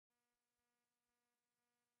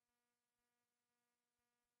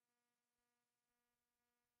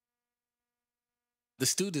The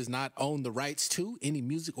STU does not own the rights to any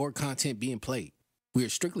music or content being played. We are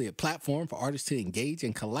strictly a platform for artists to engage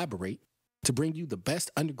and collaborate to bring you the best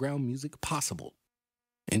underground music possible.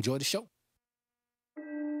 Enjoy the show.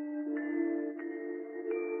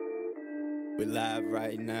 We're live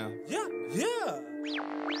right now. Yeah.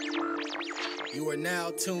 You are now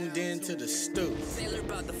tuned in to the STU. Sailor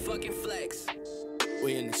about the fucking flex.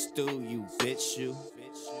 We in the stew, you bitch, you.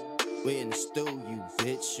 We in the stew, you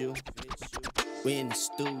bitch, you. We in the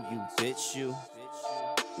stew, you bitch, you.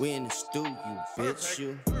 We in the stew, you bitch,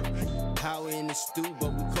 you. Power in the stew,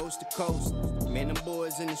 but we coast to coast. Man, them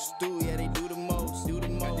boys in the stew, yeah, they do the most.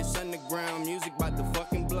 Got this underground music about to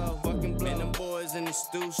fucking blow. Man, them boys in the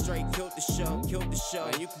stew straight killed the show.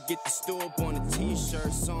 And you can get the stew up on a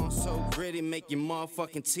t-shirt. Song so gritty, make your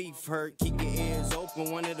motherfucking teeth hurt. Keep your ears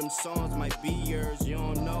open, one of them songs might be yours. You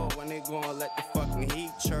don't know when they gonna let the fucking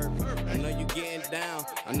heat chirp. I know you getting down,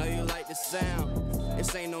 I know you like the sound.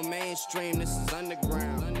 This ain't no mainstream, this is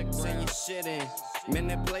underground. Send your shit in, man,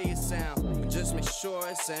 then play your sound. But just make sure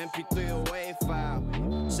it's an MP3 or WAV file.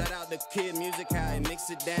 Shout out to Kid Music, how he mix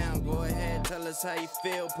it down. Go ahead, tell us how you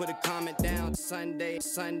feel, put a comment down. Sunday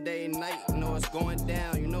night, you know it's going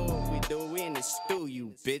down. You know what we do, we in the stew,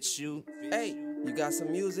 you bitch, you. Hey, you got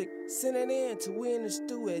some music? Send it in to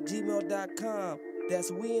weinthestew@gmail.com.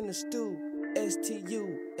 That's weinthestew,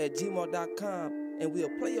 STU @gmail.com. And we'll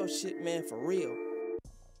play your shit, man, for real.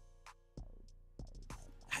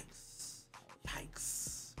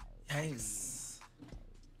 Yikes.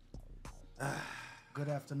 Good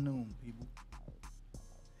afternoon, people.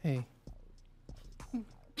 Hey.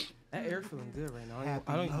 That air feeling good right now. Happy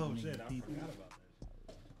I don't evening, shit, I people. forgot about that.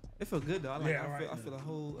 It feel good though. Yeah, I feel a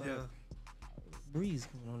whole Yeah. breeze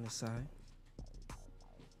coming on this side.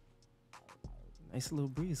 Nice little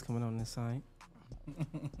breeze coming on this side.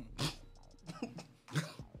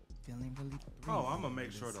 Feeling really Oh, I'm gonna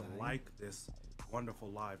make sure to like this wonderful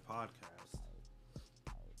live podcast,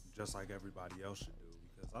 just like everybody else should do,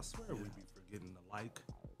 because I swear we be forgetting to like.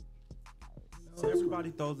 So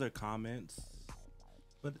everybody throws their comments,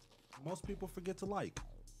 but most people forget to like.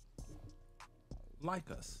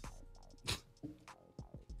 Like us.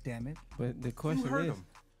 Damn it. But the You question heard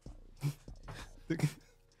is, them.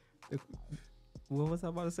 what was I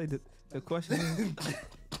about to say? The question is,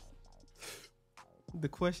 the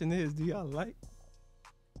question is, do y'all like?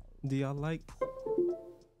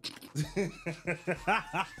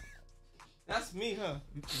 That's me, huh?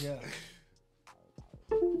 Yeah.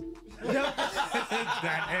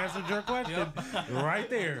 That answered your question right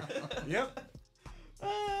there. Yep.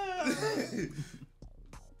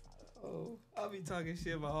 Oh, I'll be talking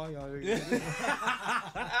shit about all y'all. I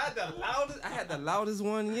had the loudest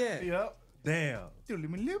one yet. Yep. Damn. I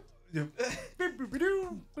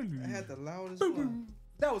had the loudest one.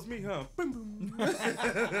 That was me, huh?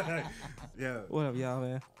 Yeah. What up, y'all,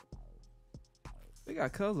 man? We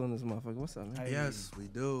got Cuz on this motherfucker. What's up, man? Hey, Yes, we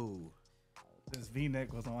do. This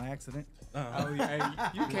V-neck was on accident. Oh, yeah,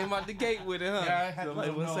 you came out the gate with it, huh? Yeah, I had to Somebody let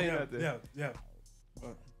him wouldn't know. say Yeah, nothing. yeah.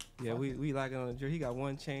 Yeah, we like it on the jersey. He got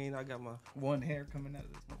one chain. I got my. One hair coming out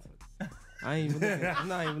of this motherfucker. I ain't even looking. I'm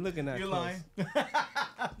not even looking at. You're close. lying.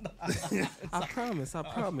 I promise. I'm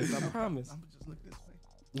gonna just look this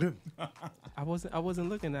way. I wasn't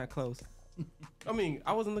looking that close. I mean,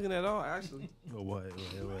 I wasn't looking at all actually. Wait.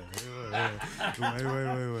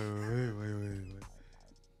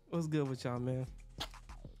 What's good with y'all, man?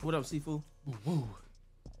 What up, Seafood?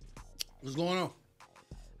 What's going on?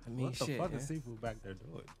 I mean, What the shit. fuck Man. is seafood back there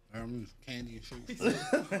doing? Candy and shit.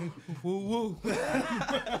 Woo woo.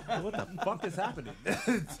 What the fuck is happening?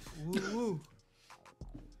 Woo woo.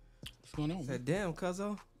 What's going on? Said, damn,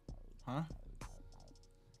 Cuzzo. Huh?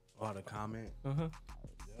 Oh, the comment. Uh-huh.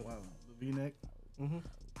 Wow. The V-neck. Mm-hmm.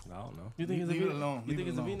 I don't know. You think it's a Leave it V-neck? alone. You Leave think it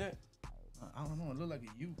it's a alone. V-neck? I don't know. It look like a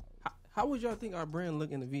U. How would y'all think our brand look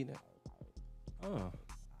in the V-neck? Oh.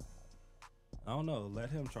 I don't know.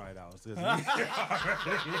 Let him try it out.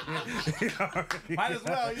 Might as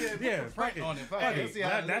well, yeah. Yeah, Frank on it. Fuck it. See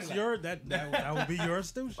how it That's look your that would be your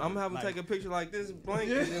stupid. I'm gonna have him take a picture like this,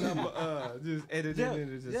 blank, and then I'm just edit it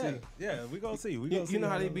in to see. Yeah, we gonna see. You know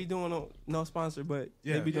how they be doing on, no sponsor, but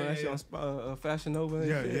Yeah. they be doing Yeah, that shit on Fashion Nova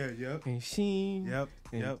and shit. Yep. And Sheen. Yep.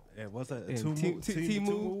 And- And what's that? and Temu?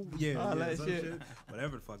 Temu? Yeah, All that some shit.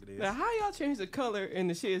 Whatever the fuck it is. Now, how y'all change the color and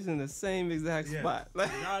the shit is in the same exact Yeah. spot?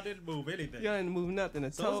 Like, Y'all didn't move anything. y'all didn't move nothing.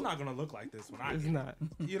 So it's not gonna look like this when I It's get not.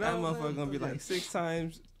 You That know what I'm motherfucker saying? gonna be So, like 6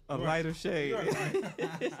 times a Right. lighter shade.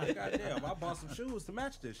 Goddamn, I bought some shoes to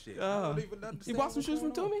match this shit. I don't even understand. You bought some what's shoes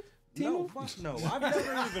from going on. Toomey? No, fuck no. I've never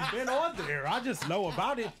even been on there. I just know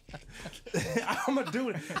about it. I'm gonna do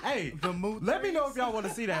it. Hey, let me know if y'all want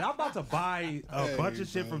to see that. I'm about to buy a bunch of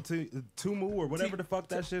shit from Tumu or whatever the fuck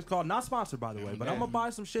that shit's called. Not sponsored, by the way, but I'm gonna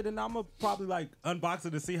buy some shit and I'm gonna probably like unbox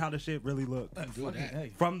it to see how the shit really look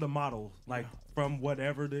from the model, like from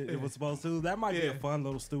whatever it was supposed to. That might be a fun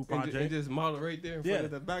little stew project. And just model right there in front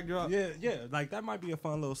of the backdrop. Yeah, like that might be a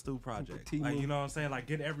fun little stew project. Like, you know what I'm saying? Like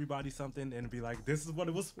get everybody something and be like, this is what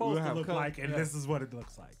it was supposed to look like, and this is what it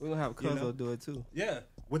looks like. We're gonna have Cuzzo do it too. Yeah,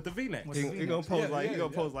 with the V-neck. He gonna pose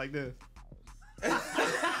pose like this.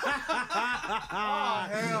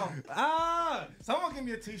 Someone give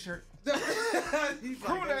me a t-shirt.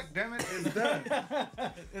 Crew neck, damn it. It's done.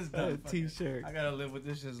 It's done. T-shirt. I gotta live with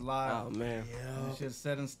this shit's live. Oh man. This shit's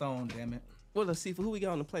set in stone, damn it. Well, let's see who we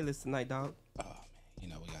got on the playlist tonight, dog. Oh man, you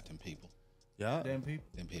know we got them people. Yeah. Damn people.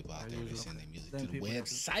 Them people out there that send their music Them to the people.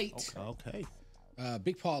 website. Okay.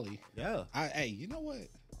 Big Paulie. Yeah. Hey, you know what?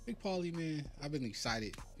 Big Paulie, man, I've been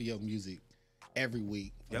excited for your music every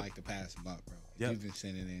week for like the past month, bro. You've been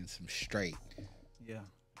sending in some straight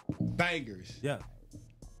bangers. Yeah.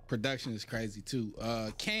 Production is crazy too.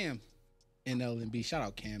 Cam, NLNB, shout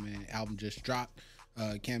out Cam, man. Album just dropped.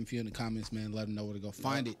 Cam, if you're in the comments, man, let them know where to go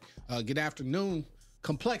find it. Good afternoon,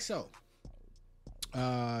 Complexo.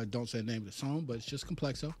 Don't say the name of the song, but it's just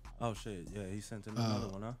Complexo. Oh shit, yeah, he sent in another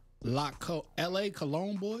one, huh? LA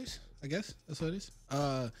Cologne Boys, I guess that's what it is.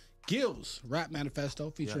 Gills Rap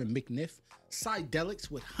Manifesto featuring McNiff,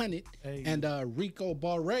 Psydelics with Hunted, and Rico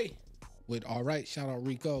Barre with All Right. Shout out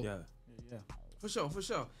Rico. Yeah. For sure.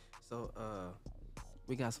 So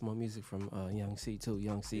we got some more music from Young C too.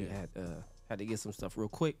 Young C had to get some stuff real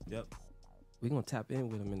quick. Yep. We're gonna tap in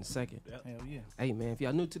with him in a second. Yep. Hell yeah. Hey man, if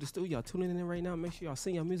y'all new to the stew, y'all tuning in right now, make sure y'all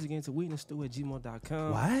send your music into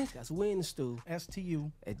weinthestew@gmail.com. What? That's weinthestew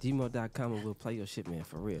STU. @gmail.com, and we'll play your shit, man,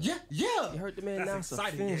 for real. Yeah. You heard the man That's now,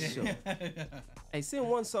 exciting. official. Hey, send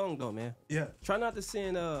one song though, man. Yeah. Try not to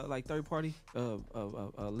send like third party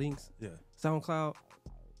links. Yeah. SoundCloud,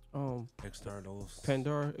 Externals.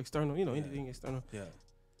 Pandora, external, anything external.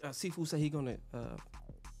 Yeah. Seafood said he gonna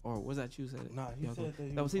or was that you said it? Nah, he Y'all said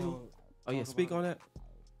gonna- that was Seafood. Oh yeah, speak on that.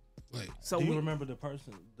 Wait, So Do you we remember the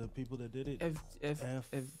people that did it?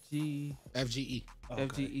 FGE FGE. Okay.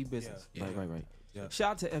 FGE business. Yeah. Right. Yeah.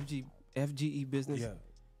 Shout out to FGE business.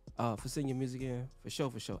 Yeah. For sending your music in for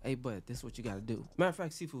sure. Hey, but this is what you got to do. Matter of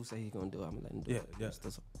fact, Seafood say he's gonna do it. I'm gonna let him do it.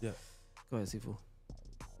 Yeah. Go ahead, Seafood.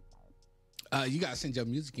 You gotta send your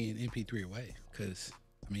music in MP3 away, because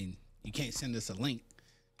I mean you can't send us a link.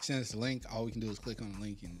 Send us a link. All we can do is click on the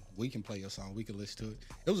link and we can play your song. We can listen to it.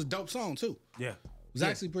 It was a dope song too. Yeah. It was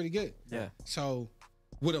actually pretty good. Yeah. So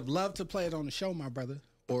would have loved to play it on the show, my brother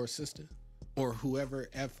or sister, or whoever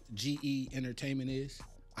FGE Entertainment is,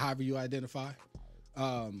 however you identify.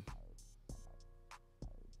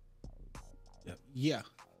 Yep. Yeah.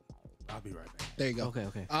 I'll be right back. There you go.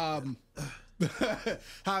 Okay.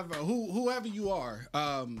 However, whoever you are,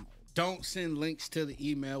 don't send links to the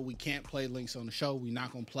email. We can't play links on the show. We're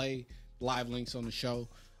not gonna play live links on the show.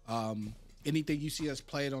 Anything you see us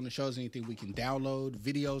play it on the show is anything we can download,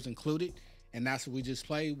 videos included, and that's what we just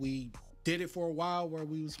play. We did it for a while where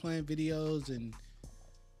we was playing videos, and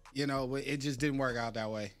it just didn't work out that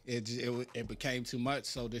way. It became too much.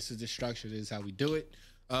 So this is the structure. This is how we do it.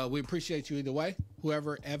 We appreciate you either way.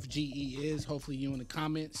 Whoever FGE is, hopefully you in the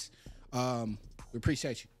comments. We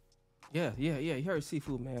appreciate you. Yeah. You heard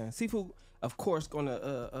Seafood, man. Seafood, of course,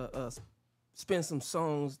 gonna spin some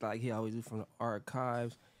songs like he always do from the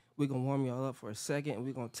archives. We're gonna warm y'all up for a second, and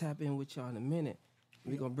we're gonna tap in with y'all in a minute.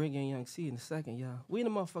 We're gonna bring in Young C in a second, y'all. We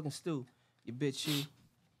in the motherfucking stew, you bitch you.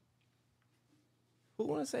 Who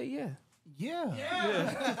wanna say yeah?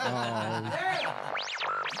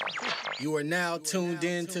 You are now tuned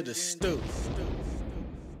in to the stew.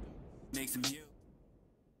 Make some you.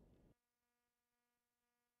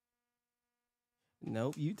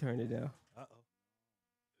 Nope, you turn it down. All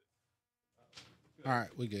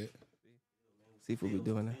right, we good. Seafood, we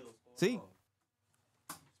doing that. See?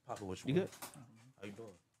 Papa, what You good? How you doing?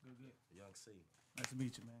 Good. Young C. Nice to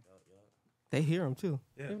meet you, man. They hear him too.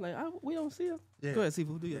 Yeah. They're like, we don't see him. Yeah. Go ahead,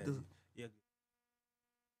 Seafood, do your Yeah.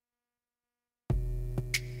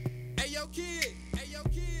 Hey yo kid,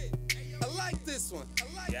 I like this one.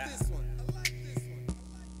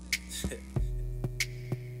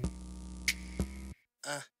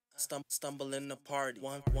 Stumble in the party.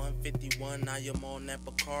 151, I am on that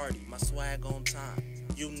Bacardi. My swag on time.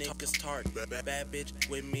 You niggas tardy. Bad bitch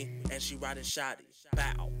with me, and she riding shoddy.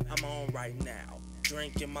 Bow, I'm on right now.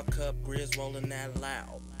 drink in my cup, grizz rolling that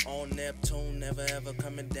loud. On Neptune, never ever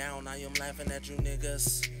coming down. I am laughing at you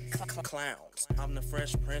niggas, clowns. I'm the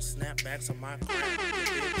Fresh Prince, snapbacks of my crown. Your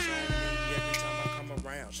bitch on me every time I come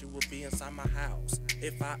around. She will be inside my house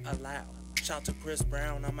if I allow. Shout to Chris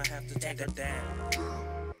Brown, I'ma have to take her down.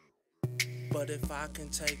 But if I can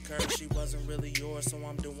take her, she wasn't really yours, so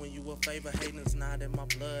I'm doing you a favor. Hating's not in my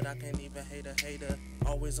blood, I can't even hate a hater.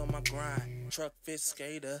 Always on my grind, truck fit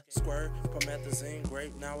skater. Squirt, promethazine,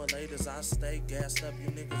 grape, now or laters. I stay gassed up,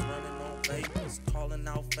 you niggas running on vapors. Calling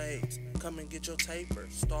out fakes, come and get your taper.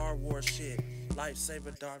 Star Wars shit,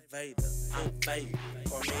 lifesaver Darth Vader. I'm faded,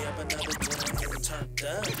 pour me up another drink and turned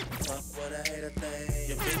up. Fuck what a hater thing,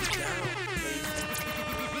 your bitch down, please.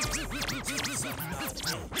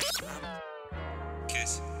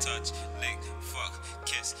 Kiss, touch, lick, fuck,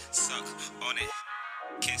 kiss, suck on it.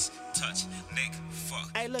 Kiss, touch, lick,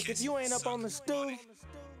 fuck. Hey, look, if you ain't up on the stool,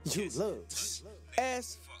 you lose.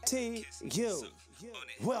 STU.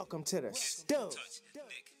 Welcome to the stool.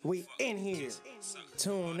 We in here.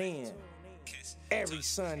 Tune in every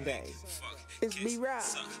Sunday. It's be right.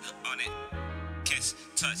 On it. Kiss,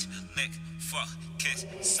 touch, lick, fuck, kiss,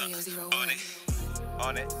 suck on it.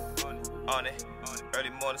 On it, on it. Early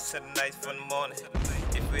morning, 7 nights from the morning.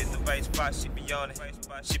 If we hit the right spot, she be on it.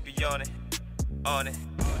 She be on it, on it.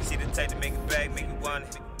 See the type to make it bag, make it want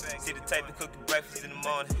it. See the type to cook you breakfast in the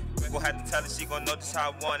morning. Gon' have to tell her she gon' know just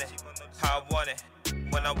how I want it. How I want it,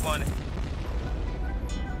 when I want it.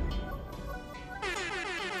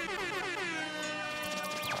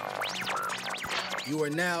 You are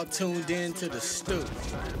now tuned in to the Stew.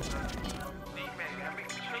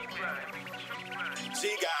 She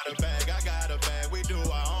got a bag, I got a bag, we do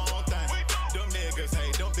our own thing. Them niggas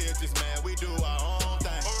hate, them bitches mad, we do our own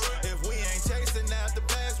thing. If we ain't chasing after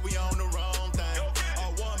bags, we on the wrong thing. A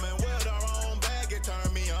woman with her own bag, it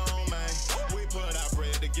turn me on, man. We put our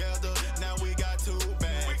bread together, now we got 2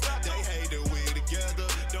 bags. They hate that we together,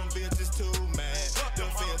 them bitches too mad. Them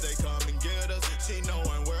fears they come and get us, she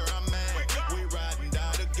knowing where I'm at. We riding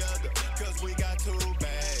down together, cause we got 2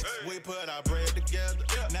 bags. We put our bread together,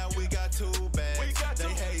 now we got 2 bags. They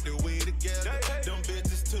hate that we together, them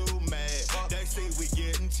bitches too mad. They see we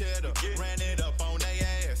getting cheddar, ran it up on they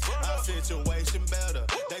ass. Our situation better,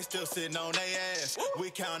 they still sitting on they ass. We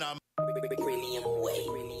count our premium way.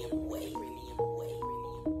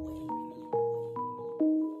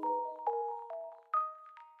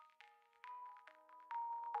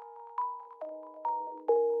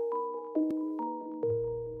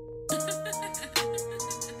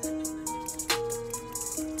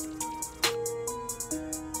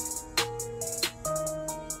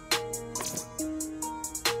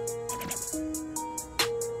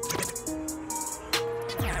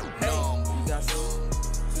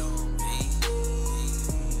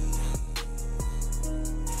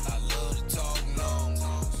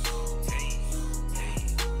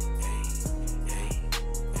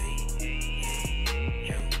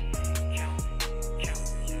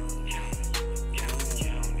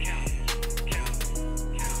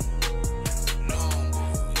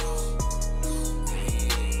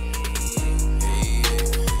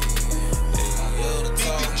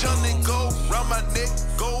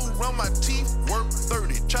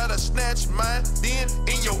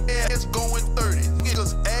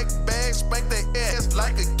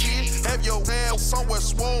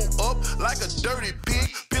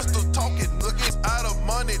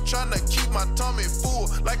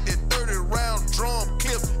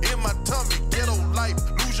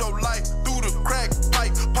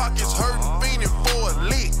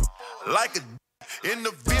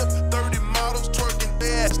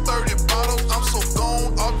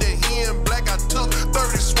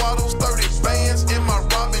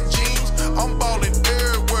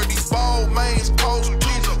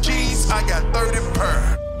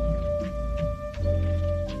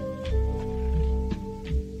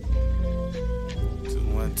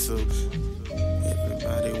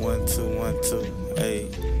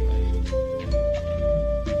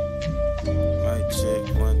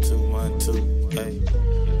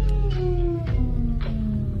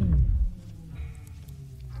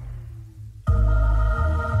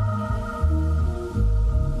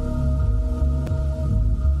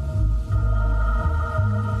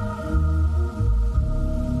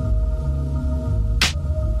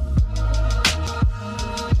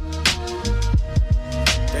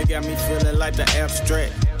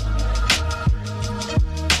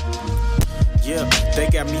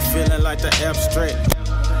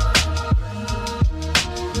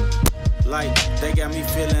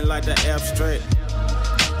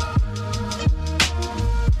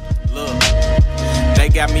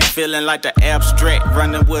 track got me feeling like the abstract.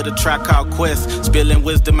 Running with a track called Quest. Spilling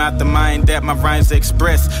wisdom out the mind that my rhymes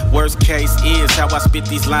express. Worst case is how I spit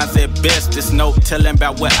these lines at best. There's no telling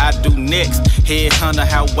about what I do next. Headhunter,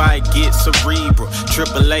 how I get cerebral.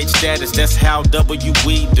 Triple H status, that's how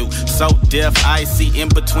WE do. So deaf, icy in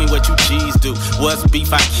between what you G's do. What's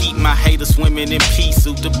beef? I keep my haters swimming in pea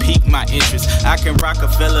soup to pique my interest. I can rock a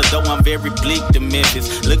fella, though I'm very bleak to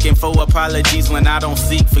Memphis. Looking for apologies when I don't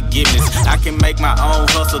seek forgiveness. I can make my own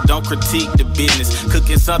hustle, don't critique the business.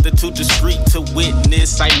 Cooking something too discreet to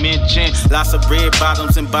witness. I mention lots of red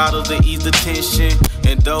bottoms and bottles to ease the tension.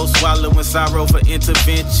 And those swallowing sorrow for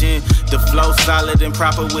intervention. The flow solid and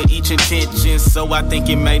proper with each intention. So I think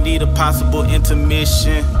it may need a possible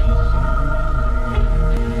intermission.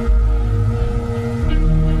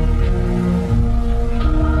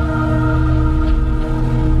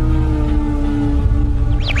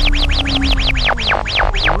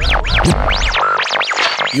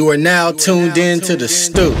 You are now tuned in to the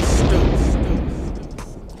STU.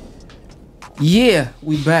 Yeah,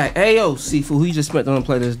 we back. Hey, yo, Seafood, who you just spent on to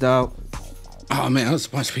play this, dog? Oh man, that was a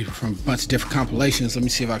bunch of people from a bunch of different compilations. Let me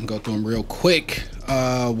see if I can go through them real quick.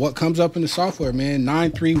 What comes up in the software, man?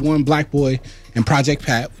 931 Black Boy and Project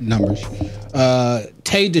Pat numbers.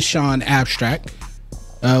 Tay Deshawn Abstract.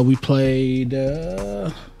 We played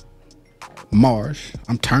Mars.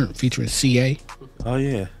 I'm Turned featuring CA. Oh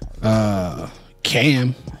yeah.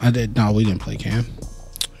 Cam. No, we didn't play Cam.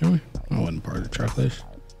 I wasn't part of the track list.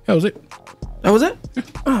 That was it. That was it?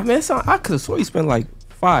 Oh man, I could have swore you spent like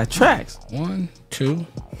 5 tracks. 1, 2.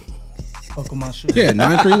 Fuck with my shoe. Yeah,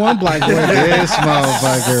 931 Black Boy. This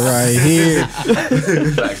motherfucker right here.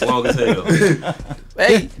 Tracks long as hell.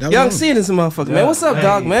 Hey, Young C in this motherfucker, man. What's up,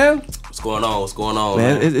 dog, man? What's going on? What's going on,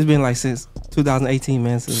 man? It's been like since 2018,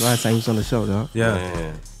 man, since the last time you was on the show, dog. Yeah.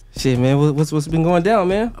 Man. Shit, man. What's been going down,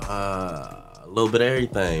 man? A little bit of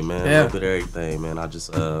everything, man. Yeah. A little bit of everything, man. I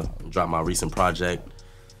just dropped my recent project,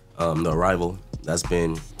 The Arrival. That's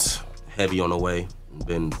been heavy on the way.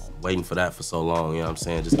 Been waiting for that for so long, you know what I'm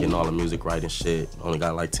saying? Just getting all the music right and shit. Only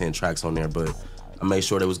got like 10 tracks on there, but I made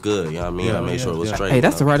sure it was good, you know what I mean? Yeah, I made sure it was straight. Hey,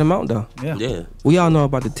 that's the right amount, though. Yeah. We all know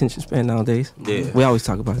about the attention span nowadays. Yeah. We always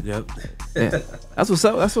talk about it. Yep. Yeah. That's what's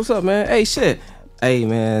up. That's what's up, man. Hey, shit. Hey,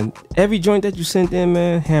 man. Every joint that you sent in,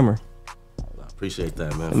 man, hammer. I appreciate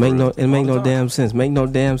that, man. It make no damn sense. Make no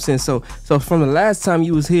damn sense. So from the last time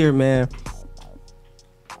you was here, man,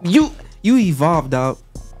 you evolved, dog.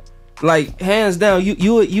 Like hands down,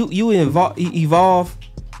 you evolve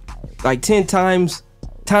like 10 times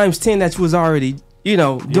 10 that you was already,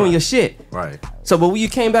 doing your shit. Right. So, but when you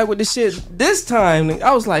came back with the shit this time,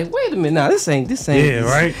 I was like, wait a minute, now this ain't. Yeah,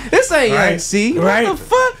 right. This ain't right. Young C. Right. What the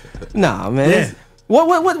fuck? Nah, man. Yeah. What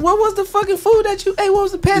was the fucking food that you ate? What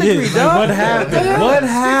was the pedigree, dog? What happened? What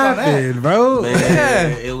happened, bro? Man,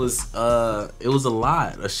 Yeah. it was a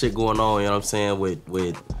lot of shit going on, you know what I'm saying, with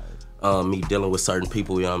me dealing with certain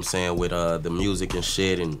people, you know what I'm saying, with the music and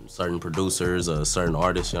shit and certain producers, certain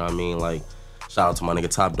artists, you know what I mean? Like, shout out to my nigga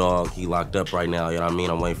Top Dog. He locked up right now, you know what I mean?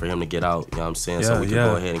 I'm waiting for him to get out, you know what I'm saying? So we can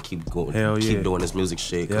go ahead and keep doing this music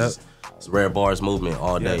shit, because it's Rare Bars movement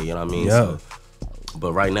all day, you know what I mean? So,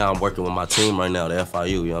 but right now I'm working with my team right now, the FIU,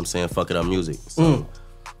 you know what I'm saying? Fuck It Up Music. So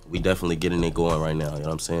we definitely getting it going right now, you know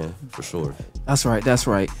what I'm saying? For sure. That's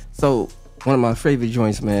right. So one of my favorite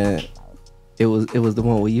joints, man, it was the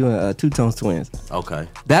one with you and Two Tones Twins. Okay.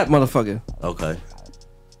 That motherfucker. Okay.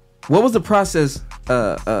 What was the process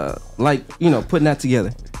like, putting that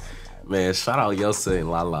together? Man, shout out Yosa and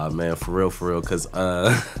Lala, man, for real, cause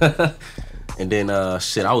and then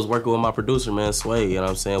shit, I was working with my producer, man, Sway, you know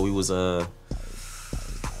what I'm saying? We was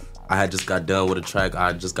I had just got done with a track.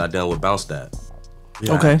 I just got done with Bounce That.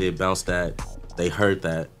 Yeah, okay. I did Bounce That. They heard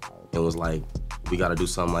that and was like, we gotta do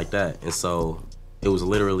something like that. And so it was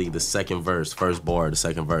literally the second verse, first bar, the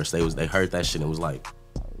second verse. They heard that shit and was like,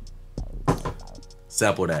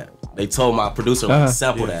 sample that. They told my producer, like,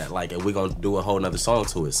 sample that, like, and we're gonna do a whole nother song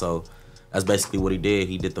to it. So that's basically what he did.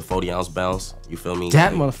 He did the 40-ounce bounce. You feel me?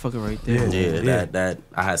 That like, motherfucker right there. Yeah, that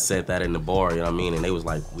I had said that in the bar, you know what I mean? And they was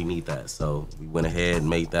like, we need that. So we went ahead and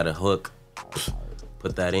made that a hook,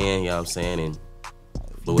 put that in, you know what I'm saying? And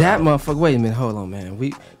blew it out. Motherfucker, wait a minute, hold on, man.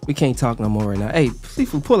 We can't talk no more right now. Hey,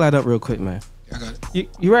 Seafood, pull that up real quick, man. I got it.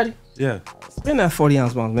 You ready? Yeah. Spin that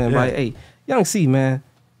 40-ounce bounce, man. Yeah. Like, hey, Young C, man.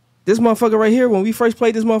 This motherfucker right here, when we first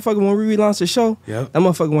played this motherfucker, when we relaunched the show, that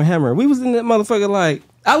motherfucker went hammer. We was in that motherfucker like,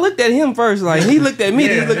 I looked at him first, like, he looked at me,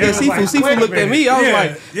 then he looked at Seafood. Like, Seafood looked at me. I was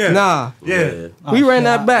like, nah. Yeah. We ran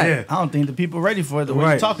that back. Yeah. I don't think the people ready for it the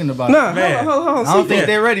way you're talking about Nah, it. hold on. I don't think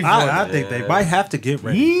they're ready for it. I think they might have to get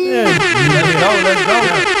ready. Yeah. Let's go.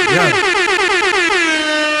 Yeah.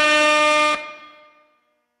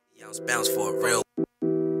 bounce for a real.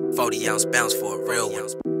 40 ounce bounce for a real one.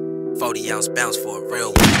 40 ounce bounce for a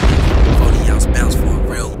real one. 40 ounce bounce for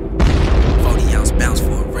a real. 40 ounce bounce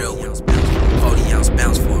for a real. 40 ounce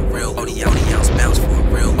bounce for a real. 40 ounce bounce for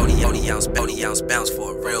a real. 40 ounce bounce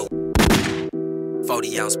for a real.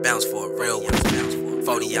 40 ounce bounce for a real.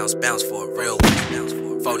 40 ounce bounce for a real.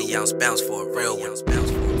 40 ounce bounce for a real.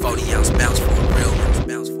 40 ounce bounce for a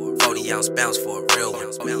real. 40 ounce bounce for a real.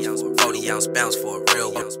 40 ounce bounce for a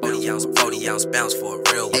real. 40 ounce bounce for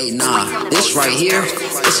a real. Hey, nah, this right here,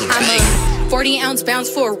 it's a bang. 40 ounce bounce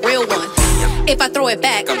for a real one. If I throw it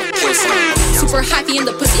back, I'ma kill some. Super hyphy in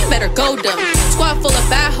the pussy, you better go dumb. Squad full of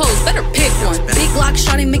bad hoes, better pick one. Big Glock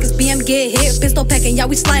shotty, make his BM get hit. Pistol packing, yeah,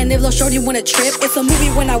 we sliding if Lil' Shorty wanna trip. It's a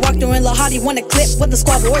movie when I walk through and Lil' Hottie wanna clip. With the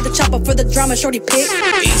squad or the chopper for the drama, Shorty pick.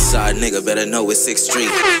 Eastside nigga better know it's 6th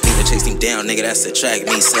Street. Need to chase him down, nigga, that's the track.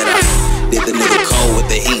 Me said I did the nigga cold with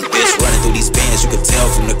the heat. Bitch running through these bands, you can tell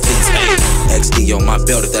from the cleats. Hey, XD on my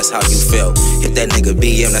belt if that's how you felt. Hit that nigga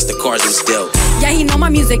BM, that's the cards we dealt. Yeah, he know my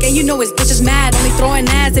music and you know his bitch is mad. Only throwing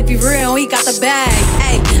ass if he real, he got the bag.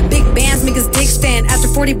 Hey, big bands make his dick stand. After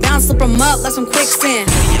 40 bounce, slip him up like some quicksand.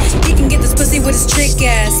 He can get this pussy with his trick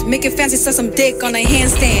ass. Make it fancy, suck some dick on a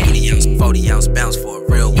handstand. 40 ounce bounce for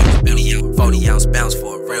a real. 40 ounce bounce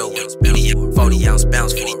for a real. 40 ounce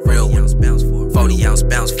bounce for a real. 40 ounce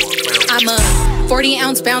bounce for a real. I'm a 40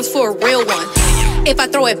 ounce bounce for a real one. If I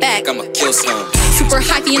throw it back, I'ma kill some. Super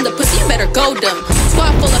hyphy in the pussy, you better go dumb.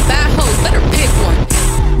 Squad full of bad hoes, better pick one.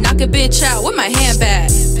 Knock a bitch out with my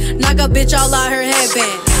handbag. Knock a bitch all out her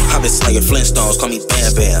headband. I been slanging Flintstones, call me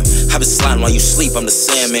Bam Bam. I been sliding while you sleep, I'm the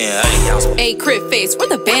Sandman. Hey, crib face, where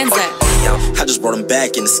the bands at? I just brought them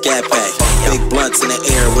back in the scat pack. Big blunts in the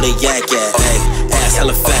air where they yak at. Hey, ass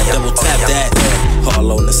hella fat, double tap that.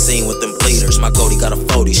 Harlow in the scene with them bleeders. My Cody got a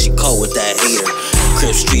 40, she cold with that heater.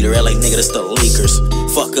 Crib streeter, LA nigga, that's the leakers.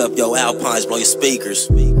 Fuck up your Alpines, blow your speakers.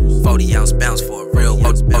 40 ounce bounce for a real.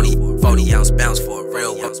 40 ounce bounce for a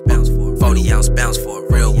real. 40 ounce bounce for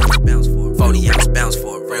a real. 40 ounce bounce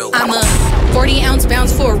for a real. I'm a 40 ounce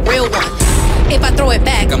bounce for a real one. If I throw it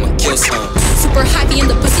back, I'ma kill some. Super hyphy in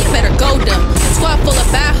the pussy, you better go dumb. Squad full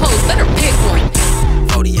of bad hoes, better pick one.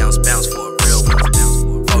 40 ounce bounce for a real.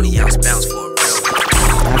 40 ounce bounce for a real.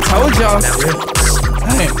 I told y'all.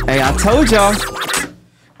 Hey, I told y'all.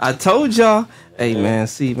 I told y'all. Hey, man,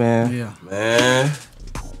 see, man. Yeah. Man.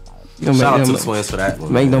 Shout out to the twins for that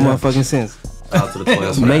one. Make no motherfucking sense. Shout out to the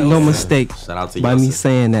twins for Make that no one, mistake Shout out to by me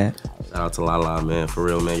saying that. Shout out to Lala, man. For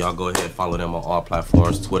real, man. Y'all go ahead and follow them on all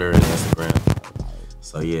platforms, Twitter and Instagram.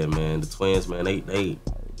 So, yeah, man. The twins, man, they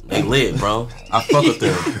lit, bro. I fuck with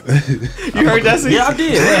them. You heard that? Yeah, I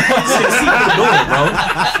did. See what doing, bro.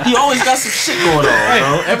 He always got some shit going on,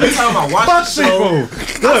 bro. Every time I watch the show,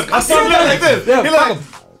 look, I saw him like this. Yeah, he like,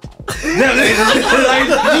 you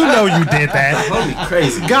know you did that. Homie,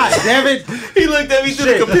 crazy. God damn it. He looked at me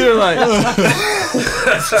through the computer like.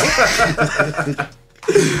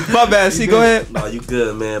 My bad. See, go ahead. No, you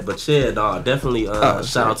good, man. But yeah, dog, definitely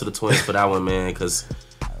shout out to the twins for that one, man, because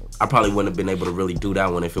I probably wouldn't have been able to really do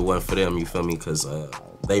that one if it wasn't for them, you feel me? Because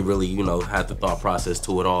they really, you know, had the thought process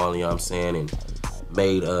to it all, you know what I'm saying? And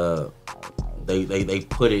made, they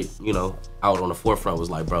put it, you know, out on the forefront. Was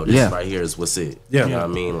like, bro, this right here is what's it. Yeah. You know what I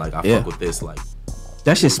mean? Like, I fuck with this. Like,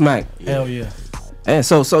 that shit smack. Hell yeah. And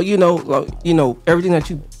so you know, everything that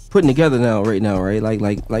you putting together right now, right?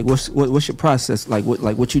 Like what's your process? Like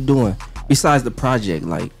what you doing besides the project?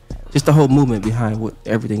 Like just the whole movement behind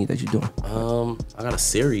everything that you're doing. I got a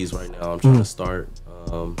series right now. I'm trying to start.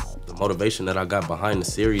 The motivation that I got behind the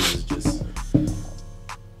series is just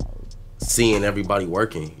seeing everybody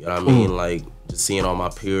working. You know what I mean? Like just seeing all my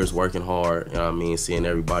peers working hard. You know what I mean? Seeing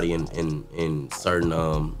everybody in certain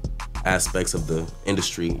aspects of the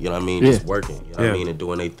industry, you know what I mean, just working, you know what I mean, and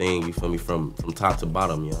doing their thing, you feel me, from top to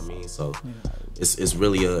bottom, you know what I mean, so it's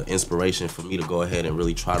really an inspiration for me to go ahead and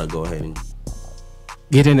really try to go ahead and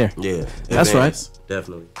get in there. Yeah, that's advance, right.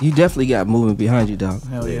 Definitely. You definitely got movement behind you, dog.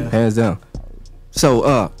 Hell yeah. Hands down. So,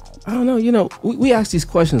 I don't know, you know, we ask these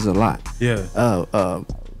questions a lot. Yeah.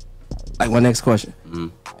 Like my next question.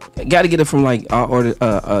 Got to get it from like our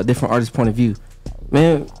different artist point of view.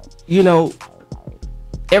 Man, you know,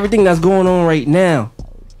 everything that's going on right now,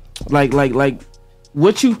 like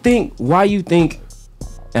what you think, why you think,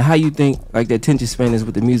 and how you think like the attention span is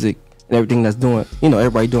with the music and everything that's doing, you know,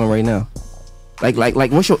 everybody doing right now.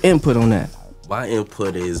 Like what's your input on that? My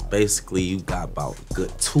input is basically you got about a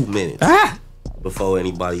good 2 minutes before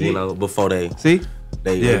anybody, you know, before they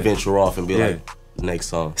venture off and be like, next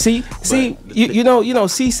song. See, you know,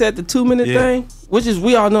 C said the 2 minute thing, which is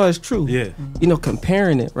we all know is true. Yeah. You know,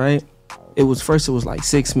 comparing it, right? it was like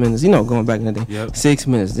 6 minutes. You know, going back in the day, 6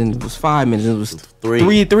 minutes. Then it was 5 minutes. Then it was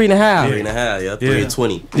three and a half. 3.5. Yeah, 3 and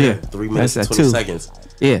 20. Yeah, 3 minutes and 20 seconds.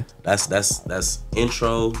 Yeah, that's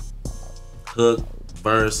intro, hook,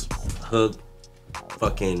 verse, hook,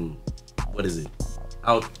 fucking what is it?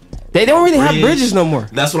 Out. They don't really have bridges no more.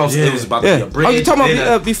 That's what I'm saying. It was about to be a bridge. Oh, you talking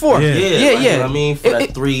about before? Yeah. You know what I mean? For that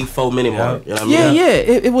 3-4 minute mark. You know what I mean?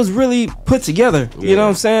 It was really put together. You know what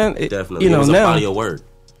I'm saying? Definitely. You know, it was now, a body of work.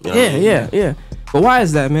 You know what I mean? Yeah. But why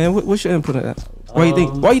is that, man? What's your input on that? Why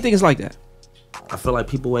you think it's like that? I feel like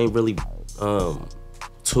people ain't really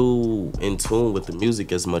too in tune with the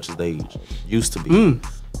music as much as they used to be. You know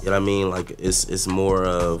what I mean? Like it's more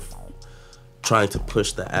of trying to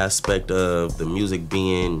push the aspect of the music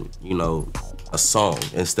being, you know, a song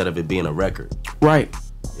instead of it being a record. Right.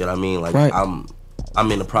 You know what I mean? Like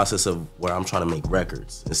I'm in the process of where I'm trying to make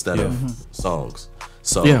records instead of songs.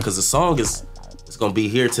 So because the song it's gonna be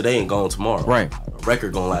here today and gone tomorrow. Right. A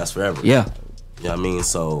record gonna last forever. Yeah. You know what I mean?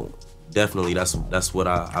 So definitely that's what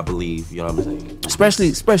I believe, you know what I'm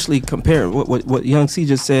saying? Especially comparing what Young C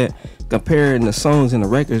just said, comparing the songs and the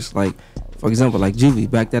records, like for example, like Juvie,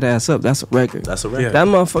 Back That Ass Up, that's a record. That's a record. That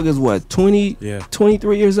motherfucker's what,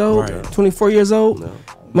 23 years old? Right. 24 years old? No.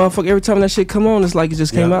 Motherfucker, every time that shit come on, it's like it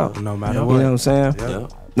just came out. No matter You what. know what I'm saying? Yeah.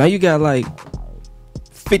 Now you got like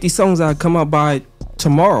 50 songs that come out by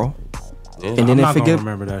tomorrow. Yeah. And then I'm they not forget. gonna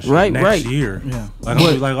remember that shit Right, next year. Yeah. Like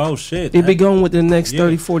I'm like, oh shit. They be going with the next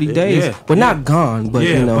 30, 40 days. But not gone, but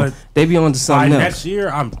you know, but they be on to something else. Next year,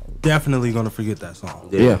 I'm definitely gonna forget that song.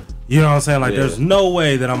 Yeah. You know what I'm saying? Like there's no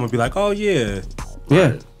way that I'm gonna be like, oh yeah.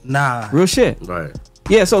 Yeah. Nah. Real shit. Right.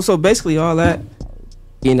 Yeah, so basically all that,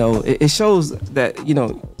 you know, it shows that, you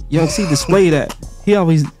know, Young C display that. He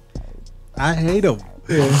always I hate him.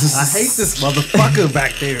 I hate this motherfucker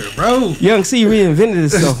back there, bro. Young C reinvented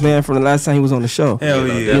himself, man, from the last time he was on the show. Hell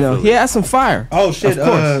yeah. You know, he had some fire. Oh shit. Of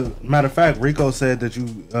course. Matter of fact, Rico said that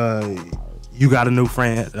you got a new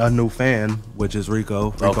fan, which is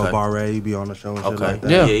Rico. Rico Barre, he be on the show and shit like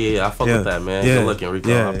that. Yeah. I fuck with that, man. Good looking,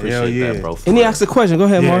 Rico. I appreciate that, bro. And he asked a question. Go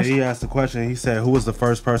ahead, Mars. He asked a question. He said, who was the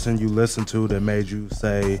first person you listened to that made you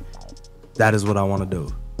say, that is what I want to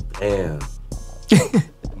do? Damn.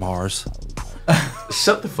 Mars.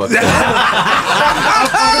 Shut the fuck up.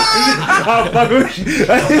 I'll fuck with you.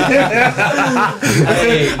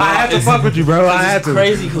 Hey, I had to fuck with you, bro. I had to.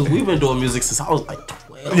 Crazy because we've been doing music since I was like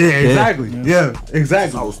 12. Yeah, exactly. Yeah,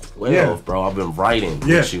 exactly. I was 12, bro. I've been writing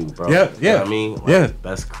with you, bro. Yeah. You know what I mean? Like,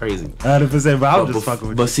 that's crazy. 100%, but I was just fucking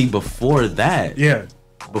with you. But see, before that,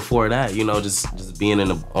 you know, just being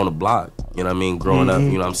on the block, you know what I mean? Growing up,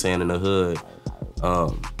 you know what I'm saying, in the hood,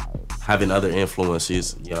 having other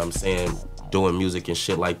influences, you know what I'm saying, doing music and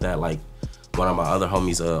shit like that. Like one of my other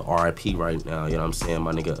homies, RIP right now, you know what I'm saying,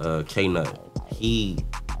 my nigga K-Nut. He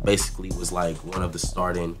basically was like one of the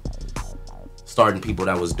starting people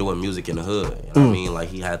that was doing music in the hood. You know what I mean? Like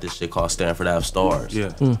he had this shit called Stanford Ave Stars.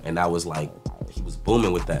 Yeah. And that was like, he was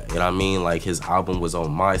booming with that. You know what I mean? Like his album was on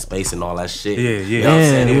MySpace and all that shit. Yeah. You know what I'm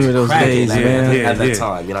saying? It was those cracking days, at that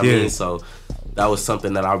time. You know what I mean? So that was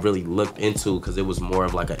something that I really looked into because it was more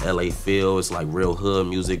of like a LA feel. It's like real hood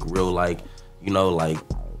music, real like, you know, like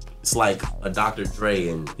it's like a Dr. Dre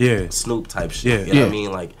and Snoop type shit. You know what I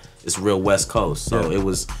mean? Like it's real West Coast. So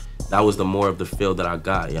that was the more of the feel that I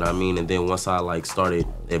got. You know what I mean? And then once I like started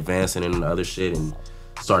advancing in the other shit and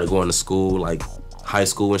started going to school, like high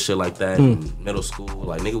school and shit like that, and middle school,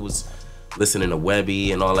 like nigga was listening to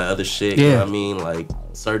Webby and all that other shit. You know what I mean? Like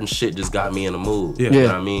certain shit just got me in the mood. You know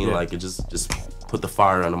what I mean? Like it just put the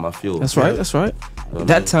fire under my fuel. That's right. That's right.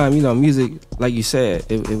 That time, you know, music, like you said,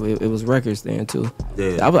 it was records then too.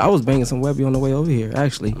 Yeah. I was banging some Webby on the way over here,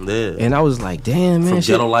 actually. Yeah. And I was like, damn, man. From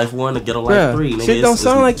Ghetto Life 1 to Ghetto Life 3. Nigga, shit don't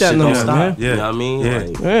sound like that no more, man. You know what I mean?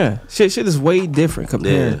 Yeah. Like, shit is way different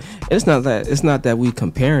compared. It's not that we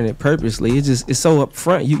comparing it purposely. It's so up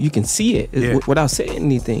front. You can see it without saying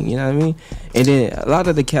anything. You know what I mean? And then a lot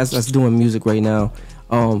of the cats that's doing music right now,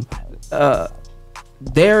 I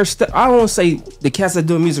don't want to say the cats that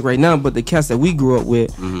doing music right now, but the cats that we grew up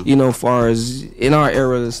with, you know, as far as in our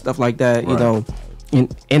era, stuff like that, you know,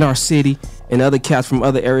 in our city, and other cats from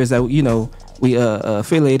other areas that, you know, we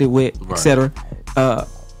affiliated with, etc.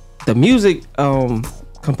 The music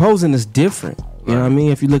composing is different. You know what I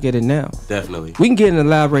mean? If you look at it now. Definitely. We can get in the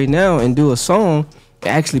lab right now and do a song that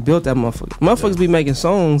actually built that motherfucker. Motherfuckers be making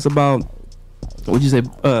songs about, what'd you say?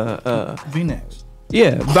 V-necks.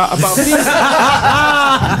 Yeah, about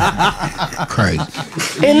Crazy.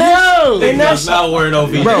 And that's not word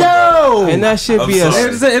over here. No. And that should be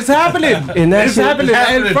it's happening. And that it's happening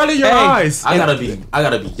in front of your eyes. I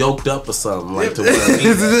gotta be yoked up or something like to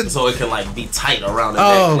where so it can like be tight around the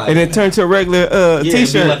neck. Like, and then turn to a regular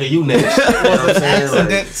t-shirt. Be like a U-neck. You know what I'm saying?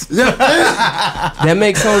 Like, that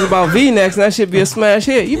makes songs about V-necks, and that should be a smash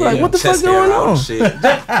hit. You be like, what the fuck going on?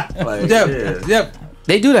 Like, Yep.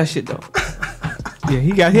 They do that shit though. Yeah,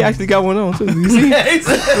 he actually got one on too. You see?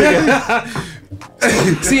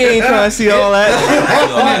 See, he ain't trying to see all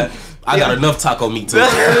that. I got enough taco meat too. You know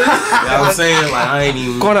what I'm saying? Like I ain't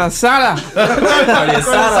even con asada.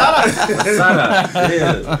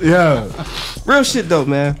 Yeah. Real shit though,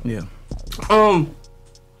 man. Yeah.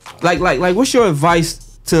 Like, what's your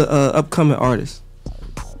advice to upcoming artists?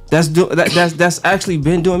 That's actually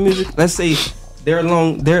been doing music. Let's say their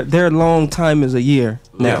long time is a year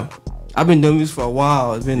now. Yeah. I've been doing music for a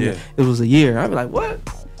while. It was a year. I'd be like, what?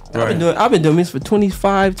 Right. I've been doing music for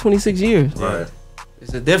 25, 26 years. Right.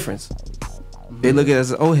 It's a difference. They look at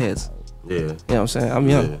us as old heads. Yeah. You know what I'm saying? I'm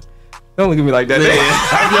young. Don't look at me like that.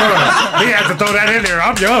 I'm young. He had to throw that in there.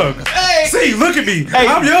 I'm young. Hey. See, look at me. Hey.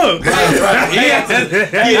 I'm young.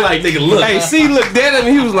 He like, nigga, look. Hey, see, looked at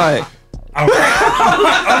him. He was like,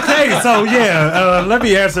 okay, so let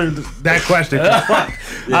me answer that question.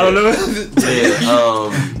 I don't know.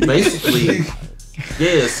 Yeah, basically,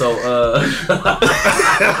 yeah. So,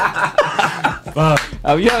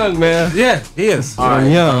 I'm young, man. Yeah, he is. I'm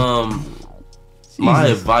young. My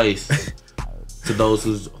advice to those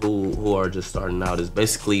who are just starting out is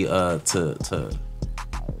basically to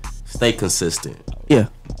stay consistent. Yeah.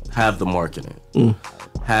 Have the marketing.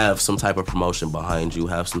 Have some type of promotion behind you.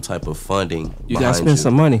 Have some type of funding. You gotta spend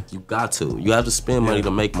some money. You got to. You have to spend money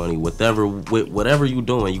to make money. Whatever you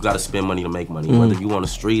doing, you gotta spend money to make money. Whether you on the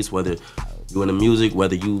streets, whether you in the music,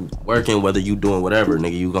 whether you working, whether you doing whatever,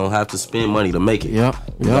 nigga, you gonna have to spend money to make it. Yep.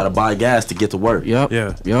 You gotta buy gas to get to work. Yep.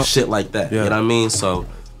 Shit like that. Yeah. You know what I mean? So,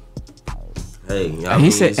 hey,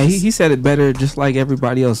 he said it better, just like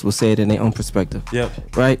everybody else will say it in their own perspective.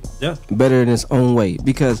 Yep. Right. Yeah. Better in its own way,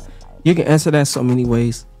 because you can answer that so many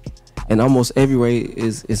ways, and almost every way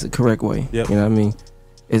is a correct way. Yep. You know what I mean?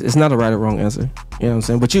 It's not a right or wrong answer. You know what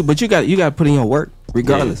I'm saying? But you got to put in your work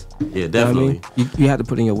regardless. Yeah, definitely. You know what I mean? You have to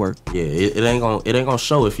put in your work. Yeah, it ain't gonna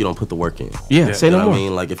show if you don't put the work in. Yeah, say you no know more. what I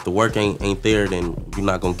mean? Like if the work ain't there, then you're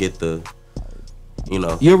not gonna get the, you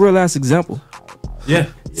know. You're a real ass example. Yeah.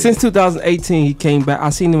 Since 2018, he came back. I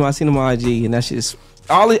seen him on IG, and that shit is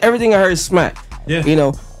everything I heard is smack. Yeah. You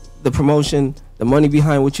know, the promotion, the money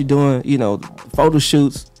behind what you're doing, you know, photo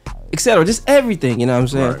shoots, etc. Just everything, you know what I'm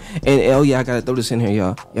saying? Right. And oh yeah, I gotta throw this in here,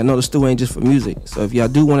 y'all. Y'all know the stew ain't just for music. So if y'all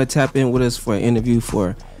do want to tap in with us for an interview,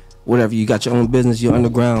 for whatever, you got your own business, you're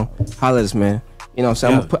underground, holla at us, man. You know what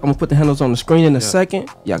I'm saying? I'm gonna put the handles on the screen in a second.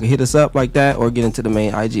 Y'all can hit us up like that or get into the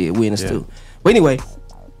main IG. We in the stew. But anyway,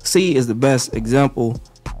 C is the best example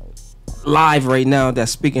live right now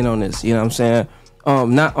that's speaking on this. You know what I'm saying?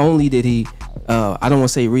 Not only did he, I don't want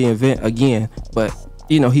to say reinvent again, but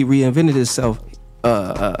you know, he reinvented himself.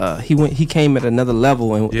 He came at another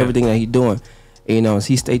level and everything that he doing. You know,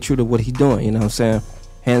 he stayed true to what he doing. You know what I'm saying?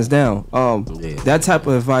 Hands down. That type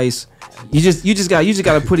of advice, you just got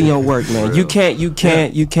to put in your work, man. You can't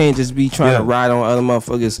just be trying to ride on other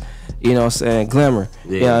motherfuckers. You know what I'm saying? Glamour.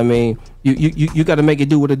 You know what I mean? You got to make it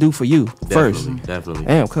do what it do for you first. Definitely.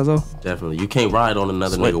 Damn, cuzzo. Definitely. You can't ride on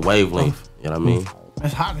another nigga wavelength. You know what I mean?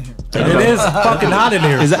 It's hot in here. It is fucking hot in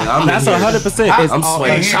here. That's 100%. I'm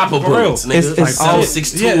sweating chopper bullets, nigga. It's like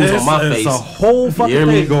 7.62s on my face. It's a whole fucking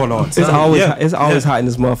thing going on. It's always hot in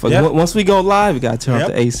this motherfucker. Once we go live, we got to turn off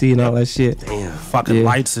the AC and all that shit. Damn. Fucking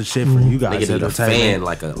lights and shit for you guys. Nigga need a fan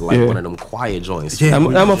like one of them quiet joints. That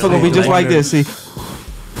motherfucker gonna be just like this, see.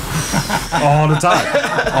 All the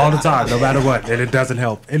time, no matter what, and it doesn't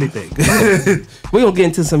help anything. We gonna get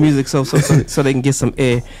into some music so they can get some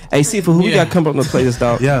air. Hey, see for who we got coming up on the playlist,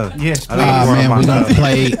 dog. Yeah. Man, we gonna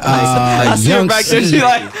play Young back there, she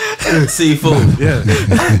like Seafood. Yeah.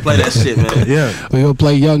 Play that shit, man. Yeah. We gonna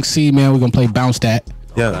play Young C, man. We gonna play Bounce That.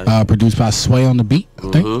 Yeah. Produced by Sway on the beat. I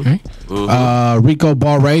think, right? Rico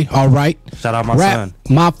Barre, all right. Shout out my Rap son.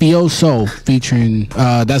 Mafioso featuring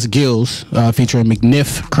that's Gills, featuring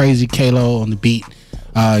McNiff, Crazy Kalo on the beat.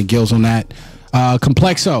 Gills on that.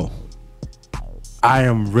 Complexo. I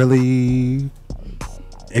am really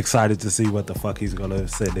excited to see what the fuck he's gonna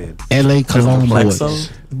send in. LA Cologne Boys.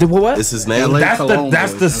 What? Is his name?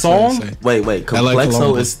 That's the song. Wait.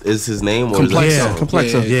 Complexo is his name or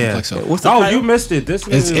Complexo. Yeah. Complexo. What's the Oh, title? you missed it. This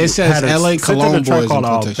It says LA Cologne Boys called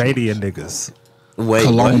in quotation. Albanian niggas. Wait,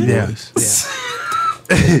 Cologne what? Boys.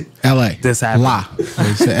 LA. This happened. La.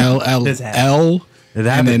 It's L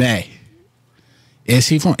and an A. Is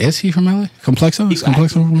he from LA? Complexo? Is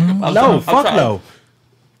Complexo from LA? No, fuck no.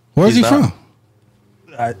 Where's he from?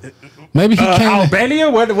 Maybe he came Albania?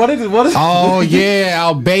 What is it? Oh yeah,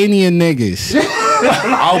 Albanian niggas.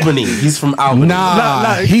 Albany. He's from Albany.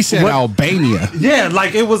 Nah, he said Albania. Yeah,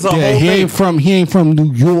 like it was a whole he thing. ain't from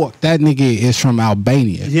New York. That nigga is from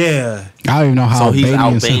Albania. Yeah. I don't even know how. So he's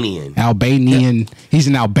Albanian. Albanian. He's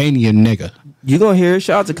an Albanian nigga. You gonna hear it?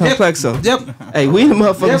 Shout out to Complexo. Yep. Hey, we in the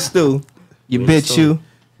motherfucking stew. You bitch you.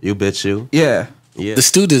 You bitch you. Yeah. The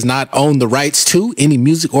Stew does not own the rights to any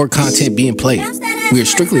music or content being played. We are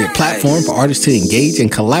strictly a platform for artists to engage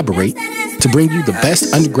and collaborate to bring you the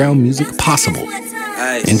best underground music possible.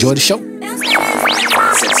 Enjoy the show.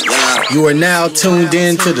 You are now tuned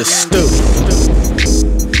in to The Stew.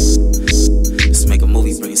 Let's make a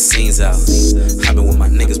movie, bring scenes out. Hopping with my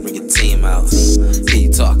niggas, bring your team out. Hear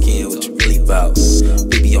you talking, what you really about.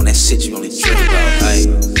 Baby, on that shit you only dream about. Ay.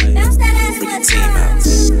 Bring your team out.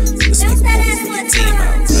 Let's make a movie, bring your team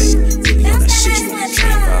out. Ay. Baby, on that shit you only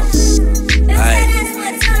dream about. Ay.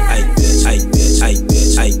 Ay, bitch, ay, bitch, ay,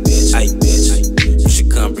 bitch, ay, bitch, ay, bitch. You should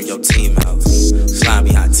come bring your team out. Fly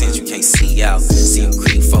behind tents, you can't see out. See him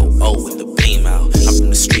creep 4-0 with the beam out. I'm from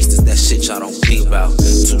the streets, that's that shit y'all don't think about.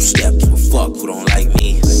 2 steps, but fuck who don't like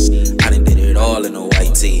me. I done did it all in a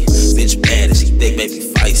white tee. Bitch bad and she thick,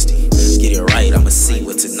 baby feisty. Get it right, I'ma see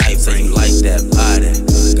what tonight bring. You like that body?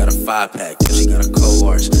 Got a 5-pack, and she got a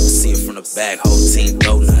cohort. See it from the back, whole team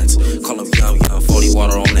go nuts. Call him young, 40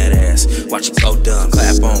 water on that ass. Watch it go dumb,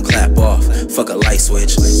 clap on, clap off. Fuck a light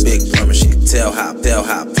switch, big plumber shit. Tail hop,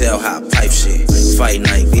 pipe shit. Fight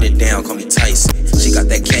night, beat it down, call me Tyson. She got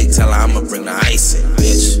that cake, tell her I'ma bring the ice in,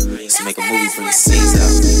 bitch. Let's make a movie, bring the scenes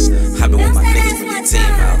out. Hoppin' with my niggas, bring your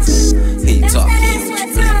team out. Hear you talking, what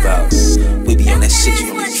you really about. We be on that shit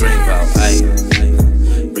you only dream about. Ay,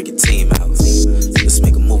 bring your team out. Let's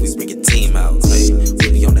make a movie, bring your team out. Ay,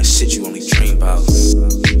 we be on that shit you only dream about.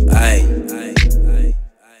 Ay,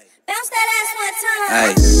 bounce that ass one time.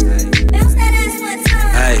 Ay, bounce that ass one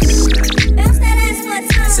time. Ay, bounce that ass one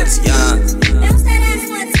time. Said it's young. Bounce that ass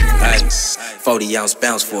one time. Ay, 40-ounce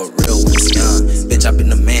bounce for a real one. It's young. Bitch, I been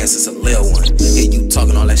the man since a little one. Hear you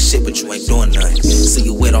talking all that shit, but you ain't doing nothing. See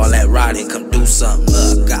you with all that riding, come do something.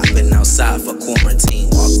 Look, I been outside for quarantine.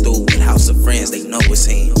 Walk through with house of friends, they know it's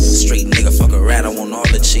him. Street nigga, fuck a rat, I want all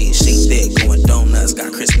the cheese. She thick, going donuts,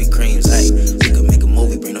 got Krispy Kremes. Hey, we could make a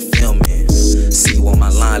movie, bring the film in. See you on my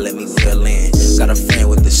line, let me reel in. Got a friend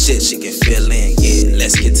with the shit, she can fill in. Yeah,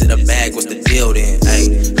 let's get to the bag, what's the deal then?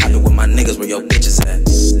 Hey, hoppin' with my niggas, where your bitches at?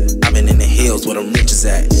 I been in the hills where them riches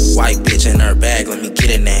at. White bitch in her bag, let me get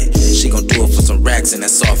in that. She gon' do it for some racks, and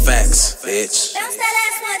that's all facts, bitch. Bounce that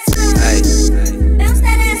ass one time. Hey, bounce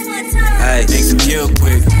that ass one time. Hey, make some real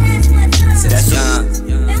quick. That's young.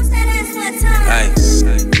 Bounce that ass one time. Hey,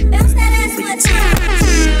 bounce that ass one time.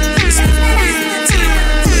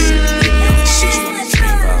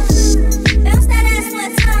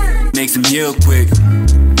 Make some real quick.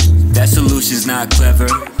 That solution's not clever.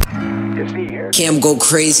 Cam Go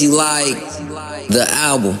Crazy like the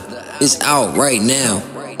album is out right now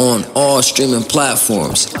on all streaming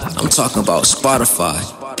platforms. I'm talking about Spotify,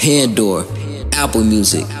 Pandora, Apple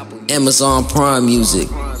Music, Amazon Prime Music,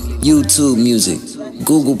 YouTube Music,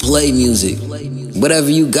 Google Play Music. Whatever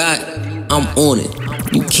you got, I'm on it.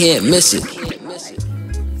 You can't miss it.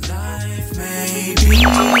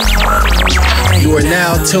 You are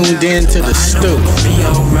now tuned in to The Stew.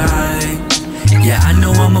 Yeah, I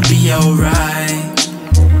know I'ma be alright.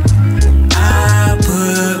 I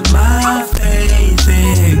put my faith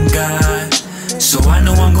in God, so I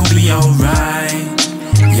know I'm gonna be alright.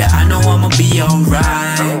 Yeah, I know I'ma be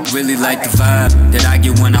alright. Really like the vibe that I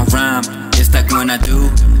get when I rhyme. It's like when I do,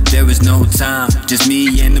 there is no time. Just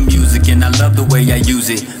me and the music, and I love the way I use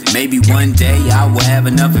it. Maybe one day I will have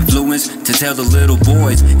enough influence to tell the little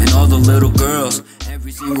boys and all the little girls,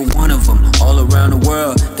 every single one of them, all around the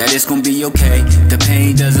world, that it's gonna be okay. The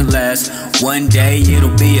pain doesn't last. One day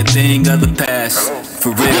it'll be a thing of the past.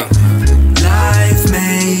 For real. Life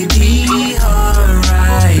may be hard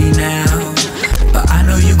right now, but I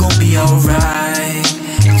know you're gonna be alright.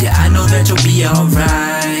 Yeah, I know that you'll be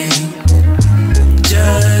alright.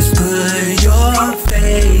 Just put your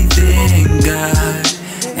faith in God,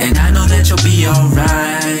 and I know that you'll be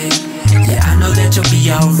alright. Yeah, I know that you'll be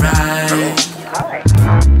alright.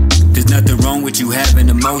 There's nothing wrong with you having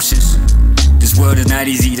emotions. This world is not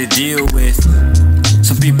easy to deal with.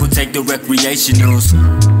 Some people take the recreationals,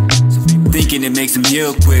 thinking it makes them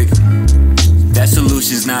heal quick. That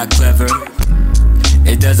solution's not clever.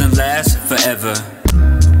 It doesn't last forever.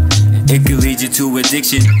 It could lead you to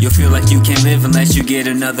addiction. You'll feel like you can't live unless you get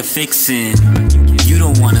another fixin'. You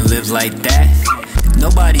don't wanna live like that.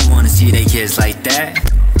 Nobody wanna see their kids like that.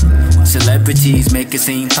 Celebrities make it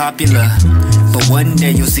seem popular, but one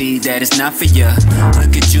day you'll see that it's not for ya.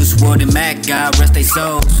 Look at Juice WRLD and Mac, God rest their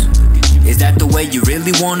souls. Is that the way you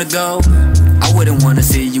really wanna go? I wouldn't wanna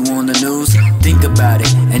see you on the news. Think about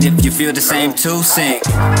it, and if you feel the same too, sing.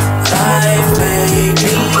 Life may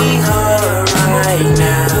be hard right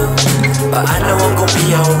now, but I know I'm gonna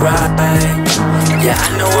be alright. Yeah,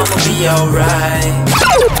 I know I'm gonna be alright.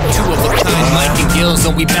 Two of a kind, Mike and Gills,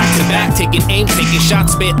 and we back to back, taking aim, taking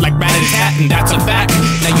shots, spit like rat-a-tat, and that's a fact.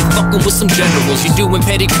 Now you fucking with some generals, you doing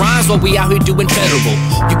petty crimes while we out here doing federal.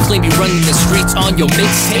 You claim you running the streets on your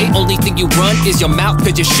mixtape, only thing you run is your mouth,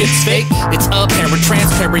 cause your shit's fake. It's apparent,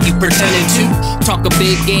 transparent, you pretending to talk a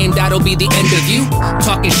big game, that'll be the end of you.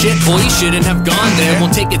 Talking shit, boy, you shouldn't have gone there.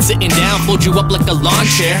 Won't take it sitting down, fold you up like a lawn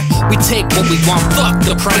chair. We take what we want, fuck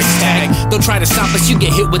the price tag. Don't try to stop us, you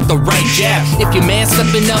get hit with the right jab. If your man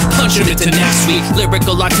stepping up, punch him into next week.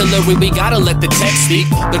 Lyrical artillery, we gotta let the text speak.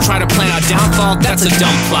 Don't try to plan our downfall, that's a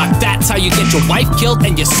dumb plot. That's how you get your wife killed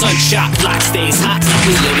and your son shot. Black stays hot,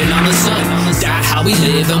 we living on the sun. That's how we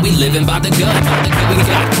live, and we living by the gun. We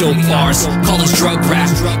got dope bars, call us drug rap.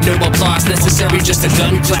 No applause necessary, just a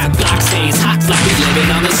gun clap. Black stays hot, like we living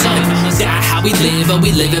on the sun. That's how we live, and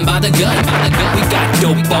we living by the gun. We got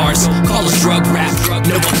dope bars, call us drug rap.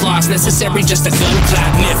 No applause necessary, just a gun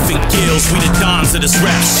clap. Niff and Gills, we the dons of this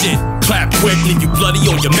rap shit. Clap quick, leave you bloody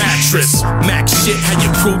on your mattress. Max shit, how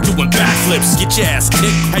your crew doing backflips. Get your ass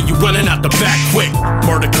kicked, how you running out the back quick.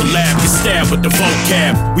 Murder collab, get stabbed with the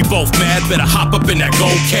vocab. We both mad, better hop up in that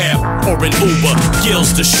gold cab. Or an Uber,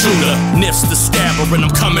 Gills the shooter, Niff's the stabber, and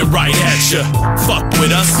I'm coming right at ya. Fuck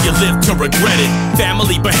with us, you live to regret it.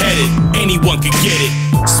 Family beheaded, anyone could get it.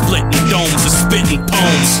 Splitting domes and spitting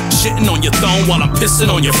poems. Shitting on your thumb while I'm pissing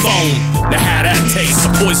on your phone. Now how that tastes, a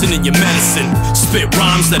poison in your medicine. Spit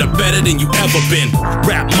rhymes that are better than you ever been.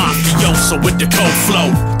 Rap mafioso with the cold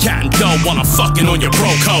flow. Cat and dough while I'm fucking on your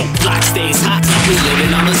bro code. Black stays hot, we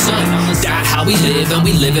living on the sun. That's how we live, and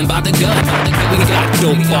we living by the gun. We got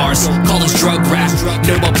dope bars, call us drug rap.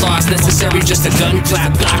 No applause necessary, just a gun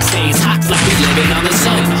clap. Black stays hot, like we living on the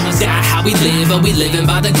sun. That's how we live, and we living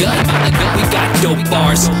by the gun. We got dope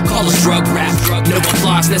bars, call us drug rap. No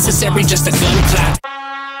applause necessary, just a gun clap.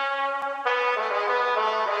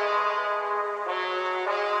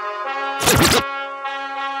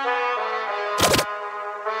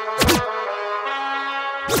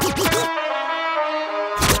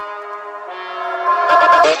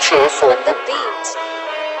 On the beat.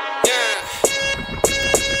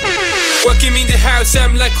 Walking in the house,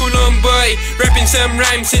 I'm like Colomboy. Rapping some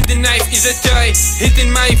rhymes and the knife is a toy.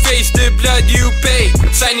 Hitting my face, the blood you pay.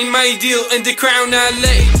 Signing my deal and the crown I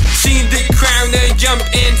lay. Seeing the crown I jump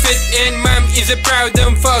and fit. And mom is a proud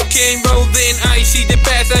I'm fucking rolling. I see the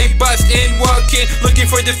path I bust and walking. Looking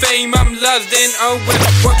for the fame, I'm lost and oh well.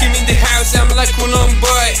 Walking in the house, I'm like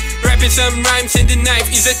Colomboy. Rapping some rhymes and the knife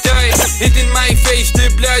is a toy. Hitting my face,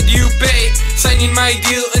 the blood you pay. Signing my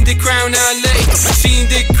deal and the crown I lay. Seeing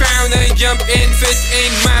the crown I jump and fit.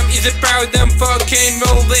 And mom is a proud I'm fucking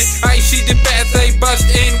rolling. I see the path I bust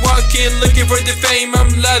and walking. Looking for the fame,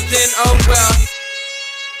 I'm lost and oh well.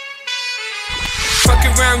 Fuck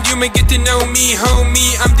around, you may get to know me,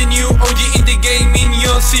 homie. I'm the new OG in the gaming,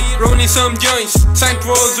 you'll see. Rolling some joints, signed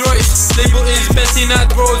Rolls Royce. Label is Bentley,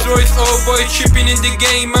 not Rolls Royce. Oh boy, tripping in the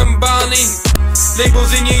game, I'm balling.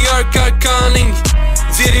 Labels in New York are calling.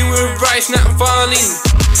 Zitting with rice, not falling.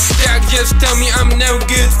 Jack just tell me I'm no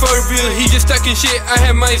good for real. He just talking shit, I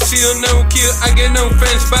have my seal, no kill. I got no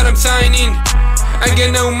friends, but I'm signing. I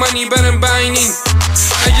got no money, but I'm buying.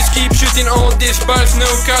 I just keep shooting all these bars, no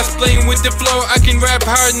cars. Playing with the flow, I can rap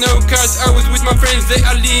hard, no cars. I was with my friends, they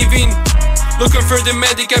are leaving. Looking for the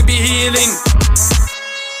medic, I be healing.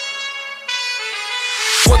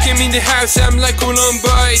 Walking in the house, I'm like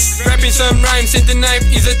Colomboy. Rapping some rhymes and the knife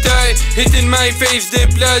is a toy. Hitting my face, the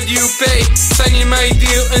blood you pay. Signing my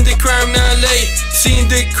deal and the crown I lay. Seeing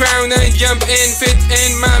the crown I jump and fit.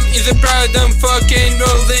 And mom is a proud I'm fucking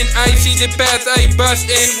rolling. I see the path I bust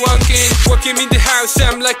and walking. Walking in the house,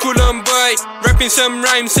 I'm like Colomboy. Rapping some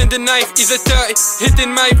rhymes and the knife is a toy.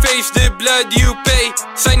 Hitting my face, the blood you pay.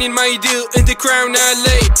 Signing my deal and the crown I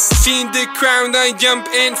lay. Seeing the crown I jump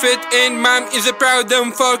and fit. And mom is a proud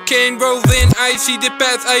I'm fucking rolling. I see the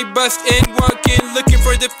path I bust and walking. Looking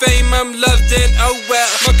for the fame, I'm lost and oh well.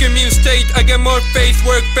 Fucking me state, I got more faith,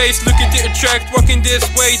 work pace. Looking to attract, walking this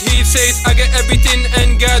way. He says I got everything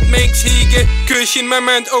and God makes he get cushion. My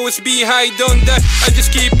mind always be high, don't die. I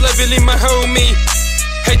just keep leveling my homie.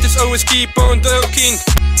 Haters always keep on talking.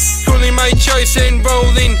 Calling my choice and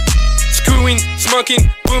rolling. Screwing,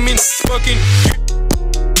 smoking, booming, smoking.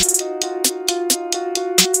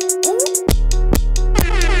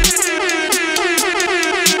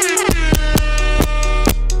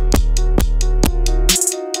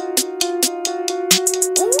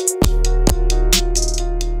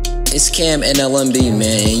 Cam and LMB,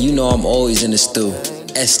 man. And you know I'm always in the stew.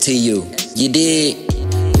 STU. You dig?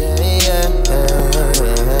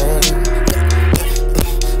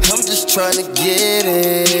 I'm just trying to get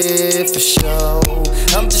it for sure.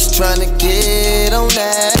 I'm just trying to get on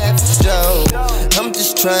that for sure. I'm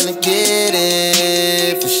just trying to get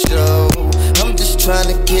it for sure. I'm just trying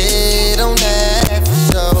to get on that for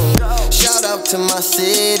sure. Shout out to my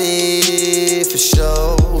city for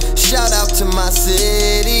sure. Shout out to my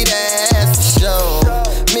city, that's for sure.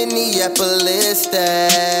 Minneapolis,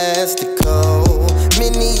 that's the code.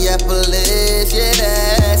 Minneapolis, yeah,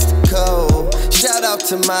 that's the code. Shout out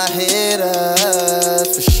to my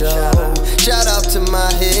hitters for sure. Shout out to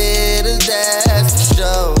my hitters, that's for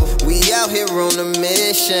sure. We out here on a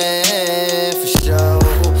mission for sure.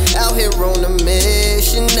 Out here on a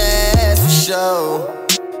mission, that's for sure.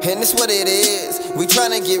 And it's what it is, we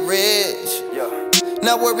tryna get rich.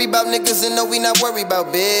 Not worry about niggas and no, we not worry about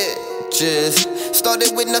bitches.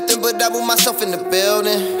 Started with nothing but I moved myself in the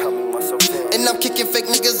building. And I'm kicking fake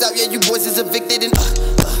niggas out, yeah, you boys is evicted. And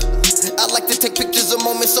I like to take pictures of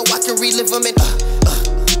moments so I can relive them. And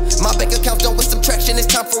my bank account's done with subtraction, it's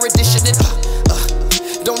time for addition. And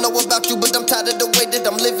don't know about you, but I'm tired of the way that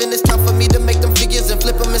I'm living. It's time for me to make them figures and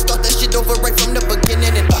flip them and start that shit over right from the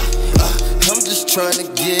beginning. And I'm just trying to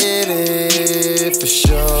get it for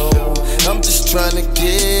sure. I'm just trying to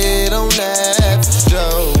get on that for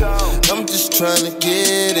sure. I'm just trying to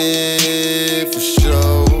get it for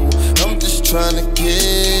sure. I'm just trying to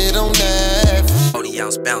get on that for 40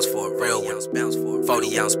 ounce bounce for a real one.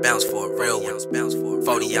 40 ounce bounce for a real one.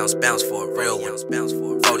 40 ounce bounce for a real one.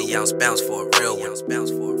 40 ounce bounce for a real one.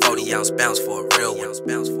 40 ounce bounce for a real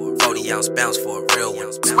one. 40 ounce bounce for a real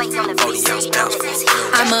one. 40 ounce bounce for a real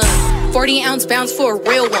one. I'm a 40 ounce bounce for a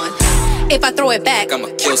real one. If I throw it back, I'ma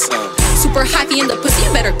kill some. Super hypey in the pussy,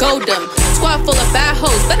 you better go dumb. Squad full of bad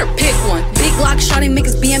hoes, better pick one. Big lock shotty, make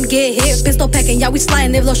his BM get hit. Pistol packing, yeah, we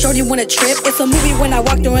sliding if Lil' Shorty wanna trip. It's a movie when I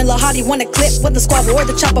walk through and Lil' Hottie wanna clip. With the squad or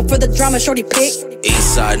the chopper for the drama, Shorty pick.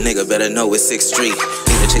 East side nigga better know it's 6th Street.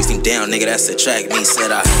 Need to chase him down, nigga, that's the track. Me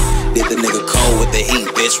said I did the nigga cold with the heat,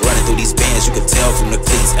 bitch. Running through these bands, you could tell from the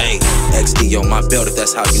cleats. Ayy, XD on my belt if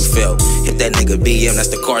that's how you felt. Hit that nigga BM, that's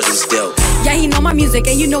the cars he's dealt. Yeah, he know my music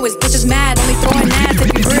and you know his bitch is mad. Only throwing ass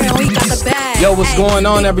if you real, he got the bag. Yo, what's going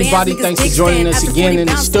on, everybody? Thanks for joining us again in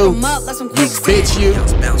the stew. You bitch, you.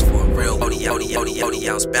 Bounce for a real. 40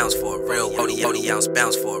 ounce bounce for a real. 40 ounce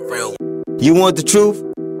bounce for a real. You want the truth?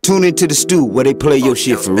 Tune into the stew where they play your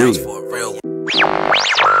shit for real.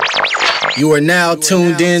 You are now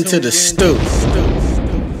tuned in to the stew.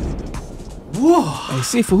 Whoa. Hey,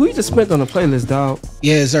 Seafood, who you just spent on the playlist, dog?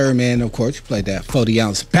 Yeah, sir, man. Of course, you played that 40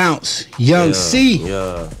 ounce bounce. Young C.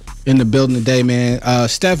 Yeah. In the building today, man.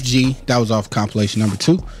 Steph G, that was off compilation number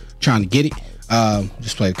 2. Trying to get it.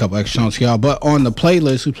 Just played a couple extra songs for y'all. But on the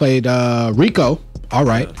playlist, we played Rico. All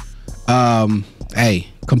right. Hey,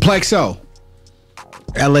 Complexo.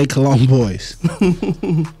 LA Cologne Boys.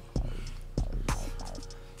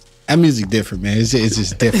 That music different, man. It's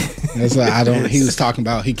just different. That's like he was talking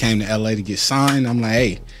about he came to LA to get signed. I'm like,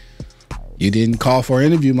 hey, you didn't call for an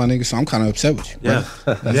interview, my nigga, so I'm kind of upset with you. Yeah.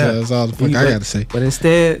 That's all the fuck I gotta say. But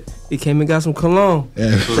instead, he came and got some cologne.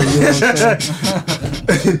 Yeah. So, you know what I'm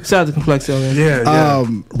saying? Shout out to Complexo, man. Yeah.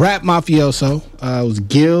 Rap Mafioso. It was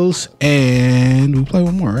Gills, and we played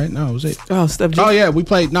one more, right? No, it was it. Oh, Steph G. Oh yeah, we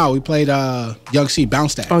played Young C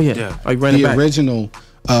Bounce That. Oh yeah. Oh, you ran the it back. original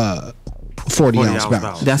 40 ounce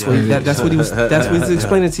bounce. That's what he was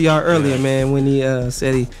explaining to y'all earlier, man, when he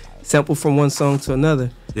said he sampled from one song to another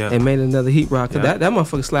and made another heat rock. That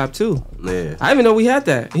motherfucker slapped too. Yeah. I didn't even know we had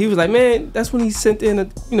that. He was like, man, that's when he sent in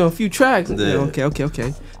a few tracks. Yeah.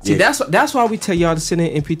 Okay. See, that's why we tell y'all to send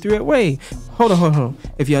in MP3 at Wade. Hold on.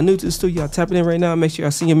 If y'all new to the studio, y'all tapping in right now, make sure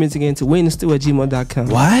y'all send your music in to winthestew@gmail.com.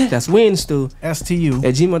 What? That's winthestew STU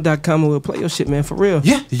 @gmail.com, and we'll play your shit, man, for real.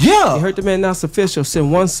 Yeah. You heard the man, now it's official.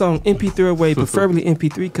 Send one song MP3 away, preferably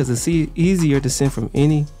MP3, because it's easier to send from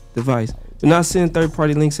any device. Do not send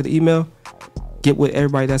third-party links to the email. Get with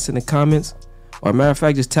everybody that's in the comments. Or matter of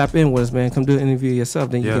fact, just tap in with us, man. Come do an interview yourself.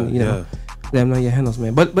 Then you can, let them know your handles,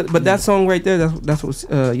 man. But that song right there, that's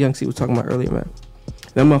what Young C was talking about earlier, man.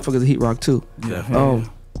 That motherfucker's a heat rock too. Yeah.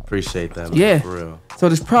 Appreciate that, man. Yeah. For real. So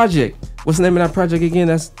this project, what's the name of that project again?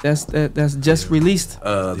 That's just released.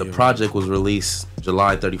 The project was released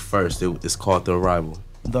July 31st. It's called The Arrival.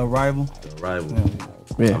 The Arrival.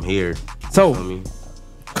 Yeah. I'm here. So, I mean,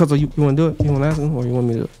 Cause you want to do it? You want to ask him, or you want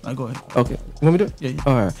me to do it? Go ahead. Okay. You want me to do it? Yeah.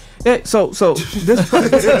 All right. Yeah. So this.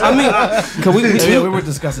 I mean, cause we were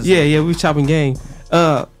discussing. Yeah. We were chopping game.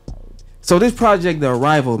 So this project, The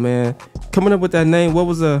Arrival, man, coming up with that name. What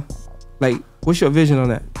was What's your vision on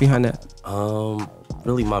that? Behind that?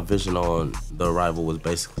 Really, my vision on the arrival was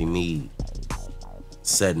basically me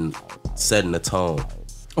setting the tone.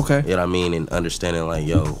 Okay. You know what I mean, and understanding like,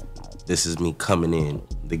 yo, this is me coming in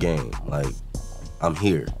the game. Like, I'm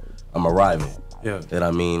here. I'm arriving. Yeah. You know what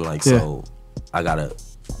I mean? Like, so I gotta,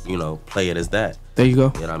 play it as that. There you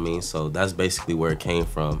go. You know what I mean? So that's basically where it came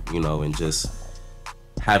from, and just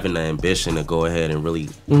having the ambition to go ahead and really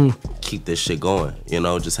keep this shit going,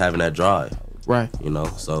 just having that drive. Right.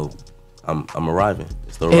 So I'm arriving.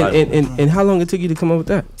 It's the arrival. And how long it took you to come up with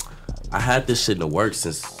that? I had this shit in the works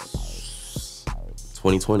since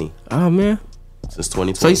 2020. Oh man. Since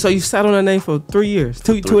 2020. So you sat on that name for 3 years,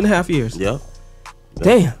 two and a half years. Yep.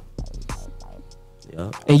 Damn.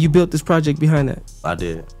 Yep. And you built this project behind that. I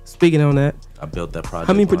did. Speaking on that, I built that project.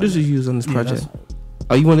 how many producers you use on this project?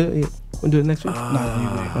 Oh, you want to do it next week?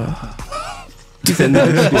 Off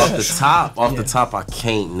the top, I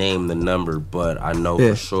can't name the number, but I know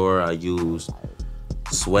for sure I used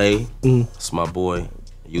Sway. It's my boy.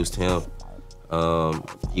 I used him.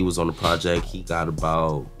 He was on the project. He got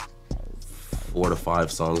about 4 to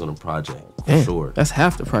 5 songs on the project for sure. That's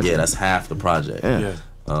half the project. Yeah, that's half the project. Yeah.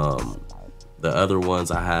 The other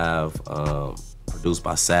ones I have produced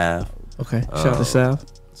by Sav. Okay. Shout out to Sav.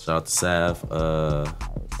 Shout out to Sav.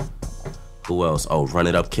 Who else? Oh, Run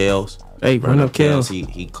It Up Kales. Hey, Run Up Kales.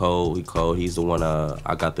 He cold. He's the one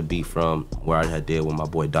I got the beat from where I had did with my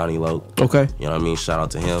boy Donnie Lowe. Okay. You know what I mean? Shout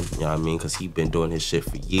out to him. You know what I mean? Because he been doing his shit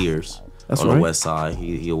for years. That's on right. the west side.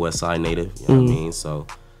 He a west side native. You know what I mean? So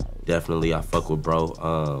definitely I fuck with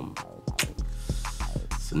bro.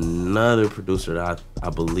 It's another producer that I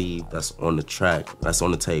believe that's on the track. That's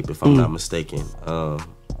on the tape if I'm not mistaken. I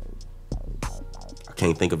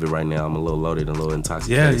can't think of it right now. I'm a little loaded and a little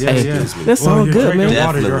intoxicated. Yeah. That's all good, man.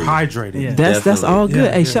 Water, you're hydrated. Yeah. That's all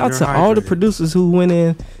good. Hey, shout out to all the producers who went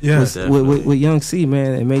in with Young C,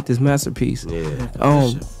 man, and made this masterpiece. Yeah.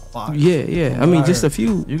 Yeah. I mean, just a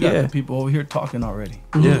few. You got the people over here talking already.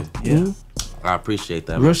 Yeah. Mm-hmm. I appreciate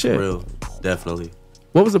that. Real shit. Real, definitely.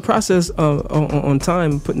 What was the process on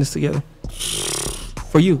time putting this together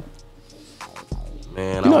for you?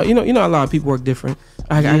 Man, you know, a lot of people work different.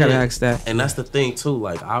 I gotta ask that. And that's the thing too.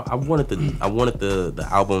 Like I wanted the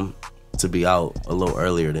album to be out a little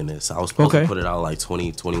earlier than this. I was supposed to put it out like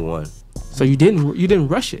 2021. So you didn't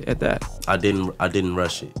rush it at that. I didn't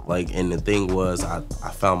rush it. Like, and the thing was, I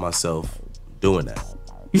found myself doing that.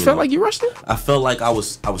 You felt like you rushed it? I felt like I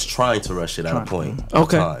was trying to rush it at a point in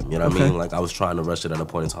time. You know what I mean? Like I was trying to rush it at a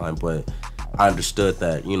point in time, but I understood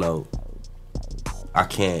that, I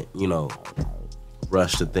can't,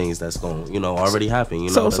 rush the things that's going, already happen.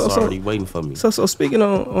 That's already waiting for me. So speaking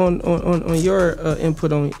on your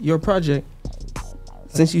input on your project,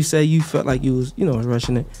 since you say you felt like you was,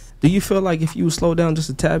 rushing it, do you feel like if you would slow down just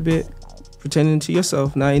a tad bit, pretending to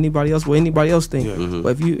yourself, not anybody else, what anybody else think,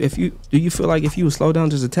 but if you do you feel like if you would slow down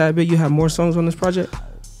just a tad bit, you have more songs on this project?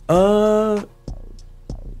 It's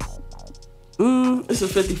a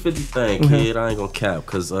 50-50 thing, kid. I ain't gonna cap,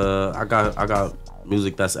 cause I got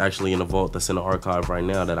music that's actually in the vault, that's in the archive right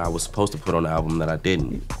now that I was supposed to put on the album that I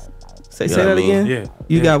didn't. Say that again. Yeah.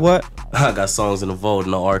 You got what? I got songs in the vault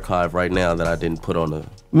in the archive right now that I didn't put on the.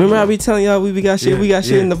 Remember I be telling y'all we got shit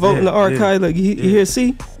in the vault in the archive. Like you hear,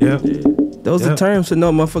 see? Yeah. Those are terms to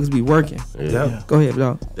know motherfuckers be working. Yeah. Go ahead,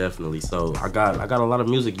 dog. Definitely. So I got a lot of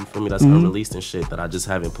music, you feel me, that's unreleased and shit that I just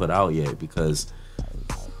haven't put out yet because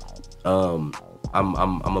I'm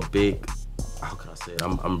a big, how can I say it?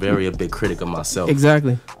 I'm very a big critic of myself.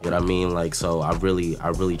 Exactly. You know what I mean? Like, so I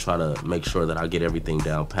really try to make sure that I get everything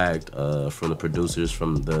down packed, from the producers,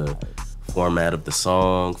 from the format of the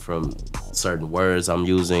song, from certain words I'm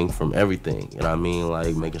using, from everything. You know what I mean?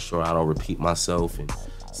 Like making sure I don't repeat myself and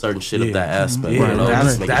certain shit of that aspect. Yeah, you know?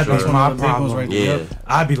 that's my problem. Right yeah.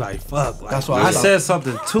 I'd be like, fuck. Like, that's why I said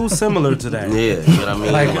something too similar to that. Yeah, you know what I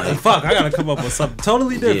mean? Like, fuck, I gotta come up with something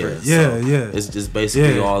totally different. Yeah. Yeah. It's just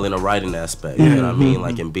basically all in a writing aspect. You know what I mean?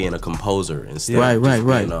 Like in being a composer instead of just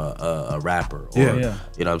being a rapper. Or, you know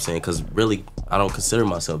what I'm saying? Because really, I don't consider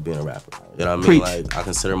myself being a rapper. You know what I mean? Like I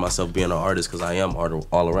consider myself being an artist because I am art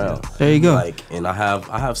all around. There you go. Like, and I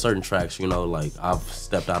have certain tracks. Like I've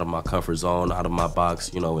stepped out of my comfort zone, out of my box.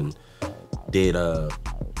 And did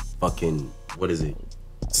fucking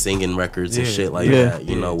singing records and shit like that,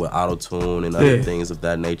 with auto-tune and other things of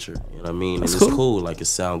that nature. You know what I mean? That's and it's cool. cool, like it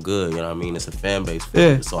sound good, you know what I mean? It's a fan base for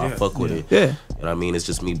it, so I fuck with it. Yeah. You know what I mean? It's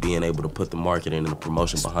just me being able to put the marketing and the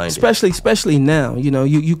promotion behind it. Especially now,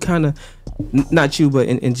 you kind of, not you, but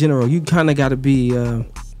in general, you kind of got to be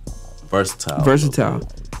versatile,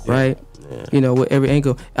 right? Yeah. With every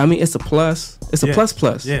angle. I mean, it's a plus. It's a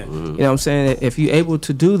plus. Yeah. You know what I'm saying? If you're able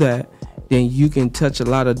to do that then you can touch a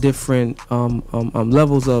lot of different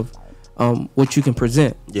levels of what you can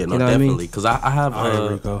present. Yeah, no, you know definitely. Because I have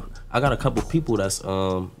I got a couple people that's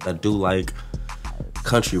that do like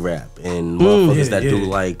country rap and motherfuckers that do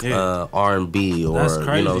like R&B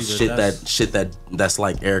or you know shit that's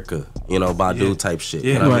like Erica, you know, Badu type shit.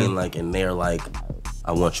 You know what I mean? Like, and they're like,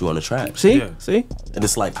 I want you on the track. See, and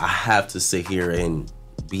it's like I have to sit here and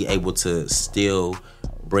be able to still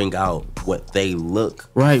bring out what they look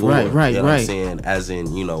right, for, right, you know what right. I'm saying? As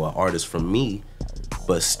in, you know, an artist from me,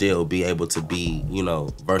 but still be able to be, you know,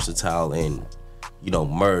 versatile and, you know,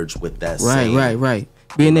 merge with that same right.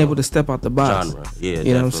 Being able to step out the box. Genre. Yeah,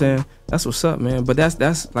 you know what I'm saying? That's what's up, man. But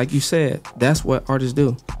that's like you said, that's what artists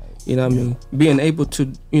do. You know what I mean? Being able to,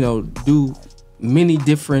 you know, do many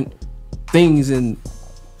different things, and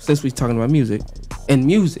since we're talking about music, and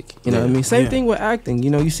music, you know what I mean? Same thing with acting.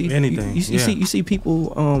 You know, you see anything. You see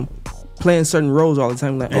people playing certain roles all the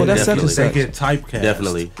time, like, oh, that's such and such. They get typecast.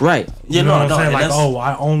 Definitely. Right. You know what I'm saying? Like, oh,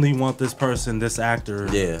 I only want this person, this actor,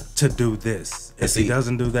 Yeah. to do this. If he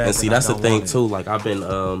doesn't do that, and see, then that's I the don't thing want it. too. Like, I've been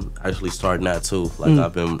actually starting that too. Like,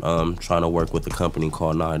 I've been trying to work with a company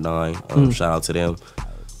called 99. Shout out to them.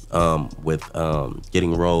 With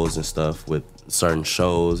getting roles and stuff with certain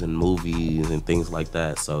shows and movies and things like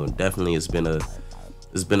that. So definitely, it's been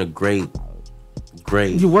a great.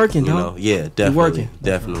 You working, you dog? know? Yeah, definitely, you working.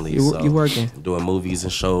 definitely. You working, doing movies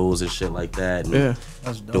and shows and shit like that. And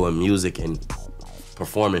that's dope. doing music and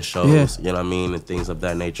performing shows. You know what I mean, and things of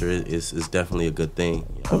that nature is definitely a good thing.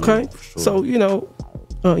 You know what I mean? For sure. So you know,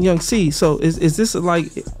 Young C. So is this like?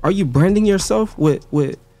 Are you branding yourself with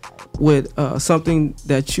something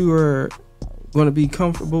that you are going to be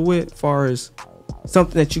comfortable with, as far as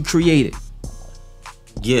something that you created?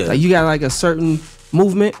 Yeah, like you got like a certain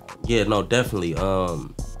movement. Yeah, no, definitely.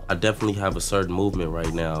 I definitely have a certain movement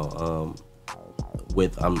right now.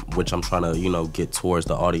 Which I'm trying to, you know, get towards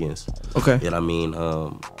the audience. Okay. You know what I mean?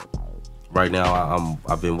 Right now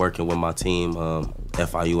I've been working with my team,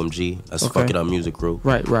 FIUMG. That's Fuck It Up Music Group.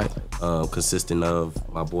 Right. Consisting of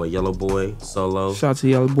my boy Yellow Boy, Solo. Shout out to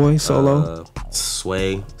Yellow Boy, Solo.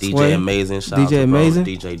 Sway, DJ Amazing. Shout out to Amazing.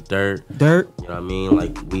 DJ Dirt. You know what I mean?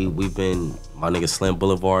 Like we've been, my nigga Slim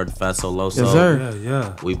Boulevard, Fatso Loso. Yes, sir.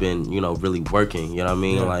 Yeah. We've been, you know, really working, you know what I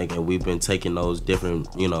mean? Like, and we've been taking those different,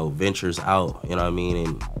 you know, ventures out, you know what I mean?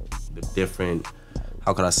 And the different,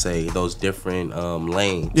 how can I say, those different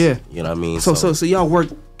lanes. Yeah. You know what I mean? So y'all work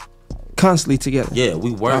constantly together. Yeah,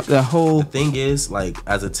 we work. The thing is, like,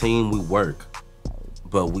 as a team, we work,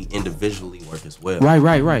 but we individually work as well. Right.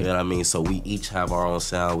 You know what I mean? So we each have our own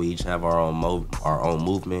sound. We each have our own movement, our own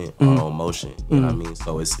motion. You know what I mean?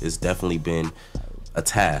 So it's definitely been a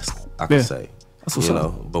task, I could say. That's what's you up.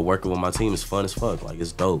 know, but working with my team is fun as fuck. Like,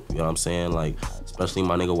 it's dope. You know what I'm saying? Like, especially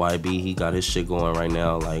my nigga YB, he got his shit going right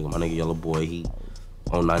now. Like, my nigga Yellow Boy, he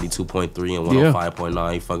on 92.3 and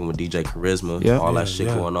 105.9. He fucking with DJ Charisma. All that shit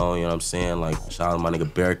going on. You know what I'm saying? Like, shout out to my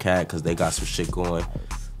nigga Bearcat, because they got some shit going.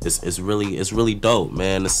 It's really dope,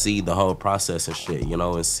 man, to see the whole process and shit, you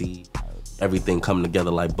know, and see everything coming together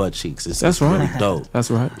like butt cheeks. It's really dope. That's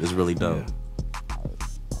right. It's really dope.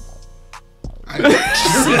 Fuck,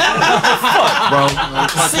 bro.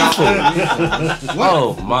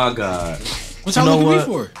 Oh my God. What y'all looking at me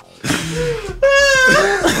for?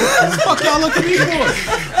 What the fuck y'all looking at me for?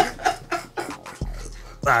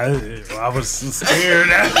 I was scared.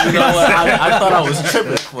 You know what? I thought I was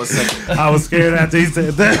tripping for a second. I was scared after he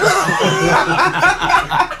said that.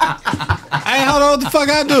 Hey, hold on, what the fuck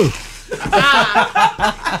I do?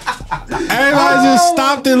 Everybody just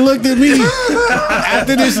stopped and looked at me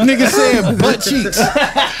after this nigga said butt cheeks.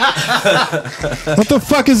 What the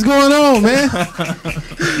fuck is going on, man?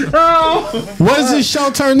 What is this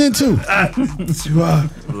show turned into?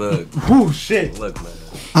 Look. Oh shit. Look, man.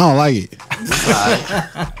 I don't like it.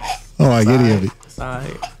 I don't like any of it. It's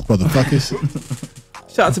alright. Motherfuckers.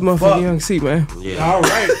 Shout out to motherfucking Young C, man. Yeah. All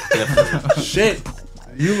right. Shit.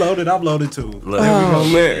 You loaded, I'm loaded too. Look. There we Oh, go.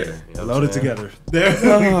 man. Yeah, Loaded together. There we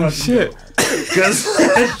Oh, go. shit. Because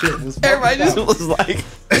that shit was Everybody just was like,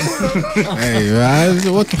 Hey,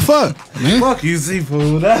 man, what the fuck, man? fuck you,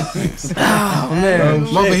 seafood. oh, man.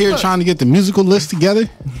 I'm over here trying to get the musical list together.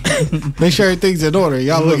 Make sure everything's in order.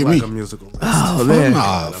 Y'all look at like me. a musical list. Oh, man.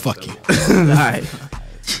 Nah, fuck you. All right.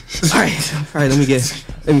 Let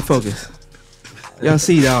me focus. Y'all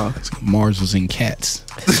see, dog. Mars was in Cats.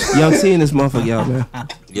 Y'all seeing this motherfucker, y'all, man.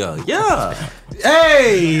 Yeah.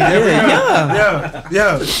 Hey! Yeah.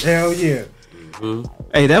 Hell yeah.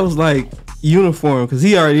 Hey, that was like uniform, because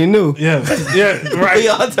he already knew. Yeah,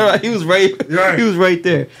 right. He was right. Right. He was right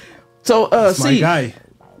there. So, My see, guy.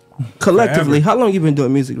 collectively, Forever. how long you been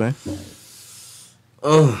doing music, man?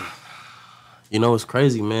 You know, it's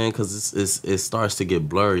crazy, man, because it starts to get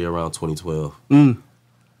blurry around 2012.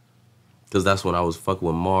 Because that's when I was fucking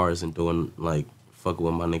with Mars and doing, like, fucking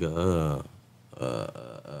with my nigga,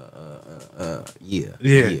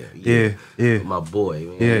 yeah. My boy,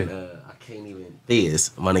 man. Yeah. I can't even,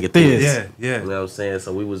 Thiz, my nigga Thiz. Yeah. You know what I'm saying?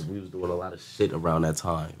 So we was doing a lot of shit around that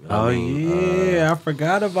time. You know Oh, what I mean? I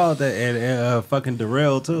forgot about that. And fucking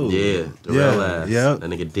Darrell, too. Yeah, Darrell ass. Yep. That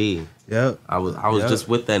nigga D. Yep. I was just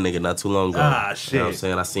with that nigga not too long ago. Ah, shit. You know what I'm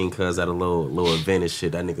saying? I seen cuz at a little event and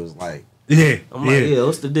shit. That nigga was like, yeah. I'm like, yeah,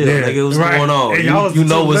 what's the deal? Yeah. Nigga, what's Right. going on? And y'all was you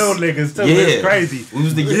know two what's little niggas, too. Yeah. It's crazy. We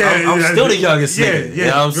was the, Yeah, I'm still the youngest yeah, nigga. yeah.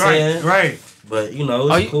 You know what I'm saying? Right. But, you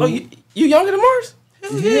know, it's cool. You younger than Mars?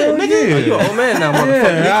 Hell yeah, nigga. yeah. Oh, you an old man now,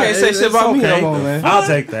 motherfucker. You can't say shit about me no more, man. I'll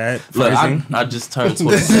take that. Look, I just turned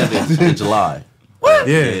 27 in July. What?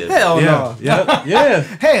 Yeah. Hell no. Yeah.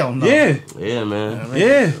 Hell no. Yeah. Yeah, man.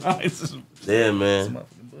 Yeah. Yeah, man.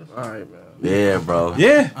 All right, man. Yeah, bro.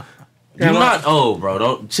 Yeah. You're not old, bro.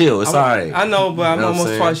 Don't chill. It's all right. I know, but I'm You know what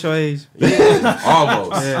almost I'm twice your age.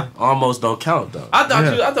 Almost. Yeah. Almost don't count though. I thought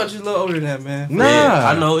you was a little older than that, man. Nah. Yeah,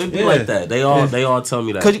 I know it be like that. They all tell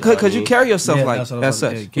me that. Cause you carry yourself like as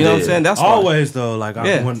such. You know what I'm saying? That's why. always though. Like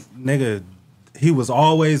Yeah. when nigga, he was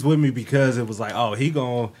always with me because it was like, oh, he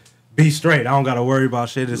gonna be straight. I don't gotta worry about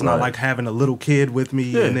shit. It's not Right. like having a little kid with me,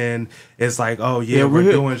 Yeah. and then it's like, oh Yeah, yeah, we're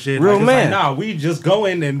real- doing shit. real Like, it's man. like, nah, we just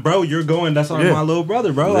going, and bro, you're going. That's like Yeah. my little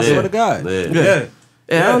brother, bro. I Yeah. swear to God. Yeah.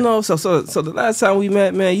 Yeah, I don't know. So the last time we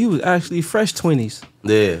met, man, you was actually fresh 20s.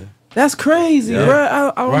 Yeah. That's crazy, Yeah. bro.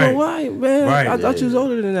 I don't Right. know why, man. Right. I thought you was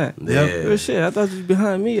older than that. Yeah. Real shit. I thought you was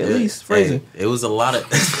behind me at Yeah. least, phrasing. Hey, it was a lot of.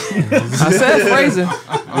 I said phrasing.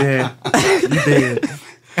 Yeah, you did.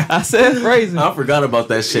 I said phrasing. I forgot about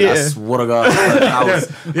that shit. I Yeah. swear to God, I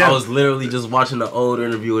Yeah. was literally just watching the old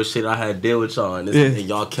interview and shit I had deal with y'all, and, Yeah. and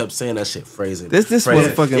y'all kept saying that shit, phrasing. This phrasing.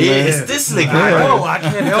 motherfucking Yeah, man. it's this nigga. I bro. know. I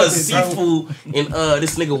can't help Because it, bro. Seafood and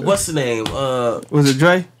this nigga, what's the name? Was it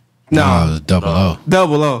Dre? No, it was double O.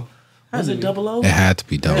 Double O. Was it Double O? It had to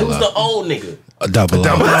be double It was O. the old nigga. Double O.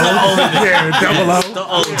 Yeah, double O. The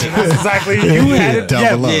old nigga. Exactly. You had it.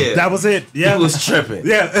 Double O. Yeah. That was it. Yeah. He was tripping.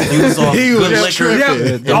 Yeah. He was on He was good just liquor.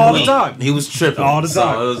 tripping. and All the weed. time. He was tripping. All the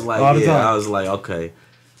time. So it was like, All the yeah, time. I was like, okay.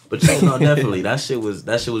 But you know, definitely, that shit was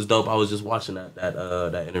dope. I was just watching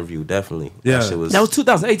that interview. Definitely. Yeah. That shit was. That was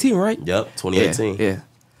 2018, right? Yep, 2018. Yeah.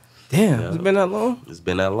 Damn, Yeah. it's been that long. It's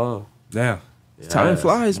been that long. Yeah. Time Yes.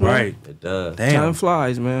 flies, man. Right. It does. Damn. Time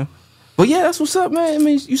flies, man. But yeah, that's what's up, man. I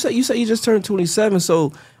mean, you say you just turned 27,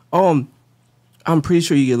 so I'm pretty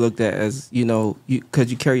sure you get looked at as, you know,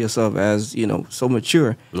 because you carry yourself as, you know, so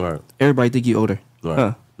mature. Right. Everybody think you older. Right.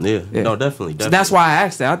 Huh. Yeah. Yeah. No, definitely. So that's why I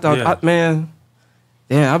asked that. I thought, Yeah. man,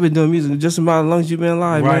 yeah, I've been doing music just about as long as you've been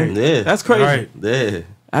alive, Right. man. Yeah. That's crazy. Right. Yeah.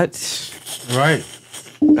 Right.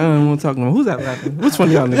 I don't want to talk no more. Who's that laughing? Which one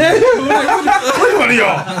of y'all niggas? Which one of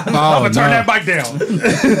y'all? I'm gonna turn that mic down.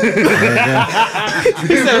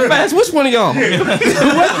 He said fast. Which one of y'all?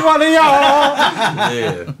 Which one of y'all?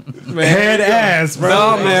 Yeah. Man. Head ass, bro.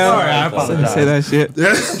 No, man. Sorry, I apologize. Say that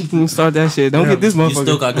shit. Start that shit. Don't get this You motherfucker.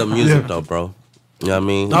 still got good music though, bro. You know what I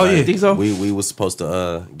mean? Oh, yeah. Think so? We was supposed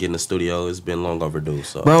to get in the studio. It's been long overdue.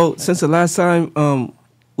 So Bro, since the last time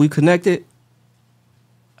we connected,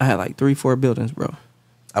 I had like 3-4 buildings, bro.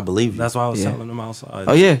 I believe you. That's why I was Yeah. telling them outside.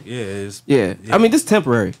 Oh, yeah? Yeah. It's, Yeah. I mean, this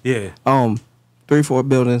temporary. yeah. 3-4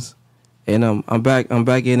 buildings, and I'm back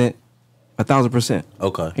in it 1,000%.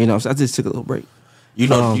 Okay. You know, so I just took a little break. You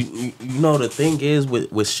know, you know the thing is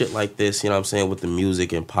with shit like this, you know what I'm saying, with the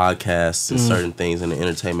music and podcasts and certain things in the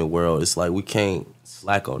entertainment world, it's like we can't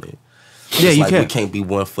slack on it. Yeah, It's you like can't. we can't be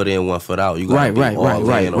 1 foot in, 1 foot out. You gotta be Right, all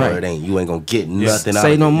right, in, or right. it ain't. You ain't gonna get nothing out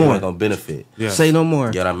Say of no it. more. You ain't gonna benefit. Yeah. Say no more.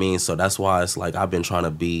 You know what I mean? So that's why it's like I've been trying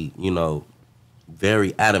to be, you know,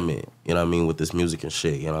 very adamant, you know what I mean, with this music and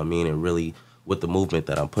shit, you know what I mean? And really with the movement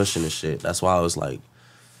that I'm pushing and shit. That's why I was like,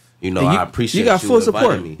 you know, And I appreciate you got full inviting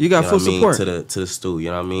support. me, You got know full what I mean, support. to the stew, you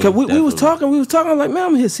know what I mean? Cause we was Definitely. talking. I'm like, man, I'm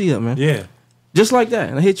gonna hit C up, man. Yeah. Just like that.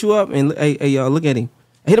 And I hit you up and hey, y'all, look at him.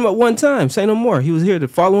 I hit him up one time. Say no more. He was here the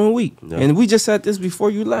following week, Yeah. and we just had this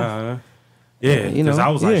before you left. Yeah, You know, because I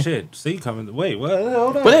was yeah. like, shit, see coming. Wait, what?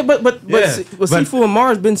 Hold on. But Yeah, but- Seafood and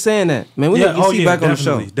Mars been saying that, man. We need to get C back on the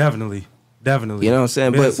show. Definitely. You know what I'm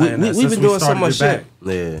saying? Been But saying that we've since been we doing so started much it shit. back.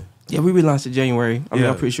 Yeah. Yeah, we relaunched in January. I mean,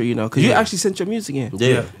 Yeah. I'm pretty sure you know, because you Yeah. actually sent your music in.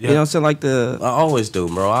 Yeah. You know what I'm saying? Like the I always do,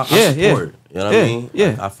 bro. I Yeah, support. yeah. You know what Yeah, I mean?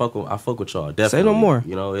 yeah. I fuck with y'all. Definitely. Say no more.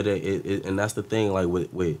 You know, it and that's the thing, like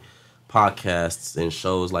with podcasts and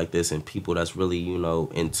shows like this and people that's really, you know,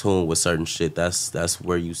 in tune with certain shit, that's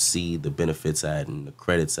where you see the benefits at and the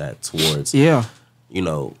credits at towards Yeah. you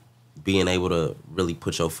know, being able to really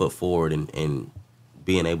put your foot forward and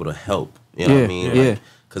being able to help You know what I mean? Yeah.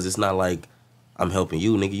 Because it's not like I'm helping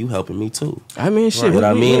you, nigga. You helping me too. I mean, shit. What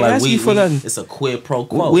I mean, ain't like ask you for nothing. It's a quid pro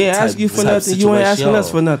quo. We ain't ask you for nothing. You ain't asking us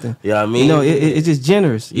for nothing. You know what I mean? You know, it's just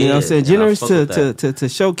generous. You know what I'm saying? Generous to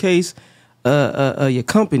showcase your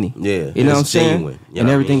company. Yeah. You know what I'm saying? Genuine, and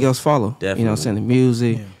everything else follow. Definitely. You know what I'm saying? The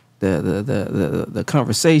music, the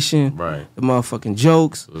conversation, right? The motherfucking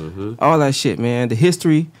jokes, all that shit, man. The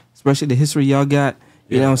history, especially the history y'all got.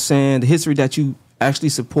 You know what I'm saying? The history that you actually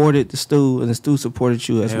supported the Stu, and the Stu supported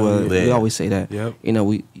you as well. Yeah. We always say that. Yep. You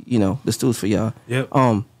know, the Stu's for y'all. Yep.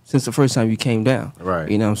 Since the first time you came down. Right.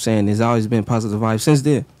 You know what I'm saying? There's always been positive vibes since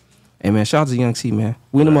then. Hey man, shout out to Young C, man.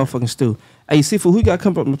 We the motherfucking Stu. Hey, Seafood, who you got to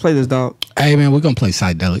come up and play this, dog? Hey man, we're gonna play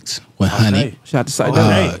Psychedelics with Honey. Shout out to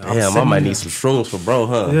Psychedelics. Damn, I might need some shrooms for bro,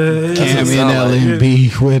 huh? Cam in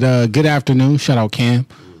LMB with Good Afternoon. Shout out Cam.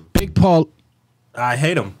 Big Paul. I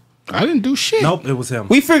hate him. I didn't do shit. Nope, it was him.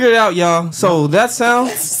 We figured it out, y'all. So that sound,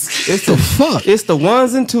 it's the fuck. It's the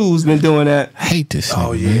ones and twos been doing that. I hate this.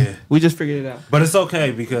 Oh thing, yeah. man. We just figured it out. But it's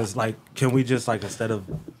okay because like, can we just like instead of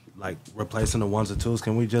like replacing the ones and twos,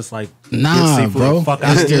 can we just like nah, get bro? The fuck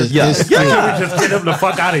out of here? Can we just get him the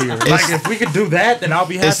fuck out of here? Like if we could do that, then I'll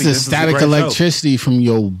be happy. It's the static electricity from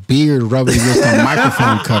your beard rubbing against the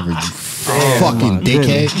microphone coverage. Fucking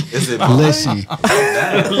dickhead. Is it Listen.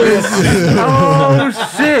 Oh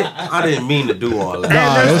shit! I didn't mean to do all that.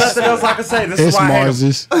 Nah, there's nothing else I can say. This is why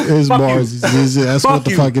Mars's. It's Mars's. That's what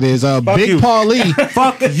the fuck it is. Big Paul Lee.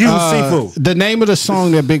 Fuck you, Seafood. The name of the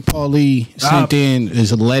song that Big Paul Lee sent in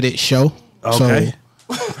is "Let It Show." Okay.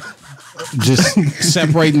 So just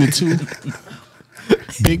separating the two.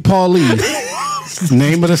 Big Paul Lee.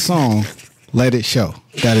 Name of the song, "Let It Show."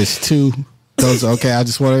 That is two. Those, okay, I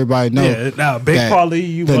just want everybody to know. Yeah, now Big Paul Lee,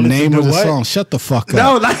 you the wanted name to do of the what? song. Shut the fuck up.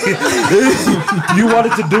 No, like you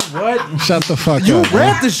wanted to do what? Shut the fuck You up.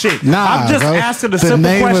 read bro. the shit. Nah, I'm just bro. asking a The simple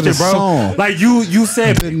name of question, the bro. song. Like you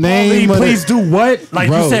said, The Big name Paul of Lee, please do what? Like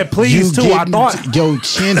Bro, you said, please too. I thought. Your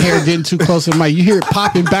chin hair getting too close to the mic. You hear it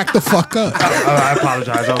popping back the fuck up. I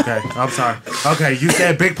apologize. Okay, I'm sorry. Okay, you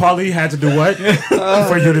said Big Paul Lee had to do what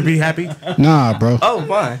for you to be happy? Nah, bro. Oh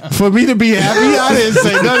my. For me to be happy, I didn't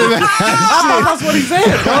say none of that. I thought that's what he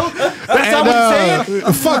said, bro. That's not what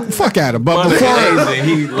he said. Fuck at him. But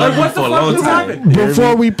He loved me for a long time.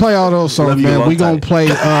 before we play all those songs, man, we gonna play.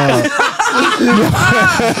 There's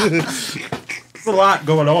a lot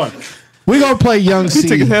going on. We gonna play Young C.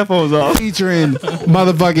 Take his headphones off. Featuring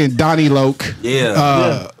motherfucking Donnie Loke.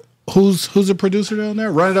 Yeah. Who's the producer on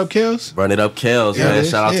there? Run It Up Kills. Run It Up Kels, Yeah, man.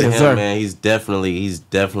 Shout out to him, sir. man. He's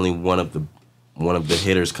definitely one of the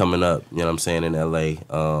hitters coming up. You know what I'm saying, in LA.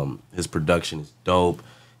 His production is dope.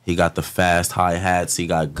 He got the fast hi-hats. He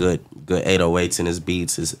got good 808s in his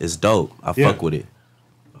beats. It's dope. I fuck with it.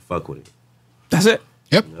 That's it.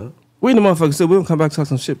 Yep. We the motherfuckers still. We gonna come back and talk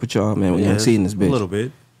some shit with y'all, man. We gonna see in this bitch. A little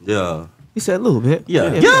bit. Yeah. He said a little bit.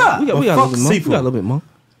 Yeah. We got a Fuck little bit more. We Seafood. got a little bit more.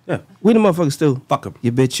 Yeah. We the motherfuckers still. Fuck him.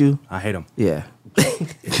 You bitch you. I hate him. Yeah.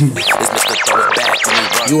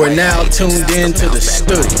 You are now tuned in to the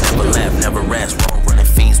Stu. Never laugh, never rest, roll running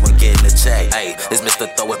fiends when getting the check. Hey, it's Mr.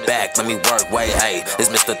 Throw It Back, let me work, wait, hey. It's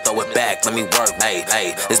Mr. Throw It Back, let me work, hey,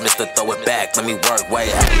 hey. It's Mr. Throw It Back, let me work, wait,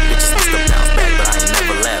 hey. Bitches Mr. Bounce Back, but I ain't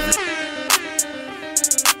never left.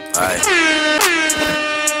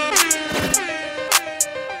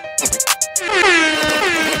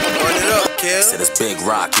 Said it's Big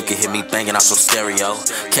Rock, you can hear me banging out your stereo.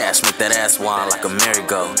 Cash make that ass whine like a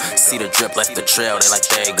merry-go. See the drip, left the trail, they like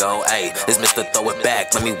there you go. Ayy, it's Mr. Throw It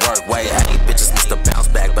Back, let me work, wait, hey. Bitches Mr. Bounce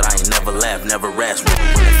Back, but I ain't never left, never rest. Roll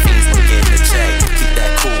when the fiends when getting the check. Keep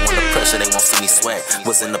that cool under pressure, they won't see me sweat.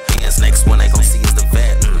 Was in the pins, next one they gon' see is the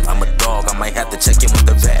vet. I'm a dog, I might have to check in with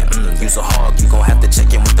the vet. Use a hog, you gon' have to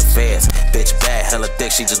check in with the feds. Bitch bad, hella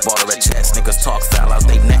thick, she just bought her a chest. Niggas talk foul out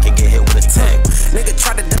they neck and get hit with a tech. Nigga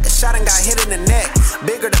tried to duck a shot and got hit in the neck.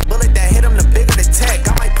 Bigger the bullet that hit him, the bigger the tech.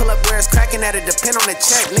 I might pull up where it's cracking at it, depend on the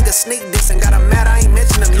check. Nigga sneak this and got him mad, I ain't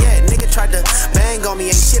mention him yet. Nigga tried to bang on me,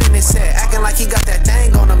 ain't shit in his head. Acting like he got that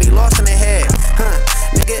thing on him, he lost in the head.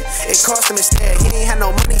 Nigga, it cost him instead. He ain't had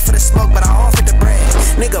no money for the smoke, but I offered the bread.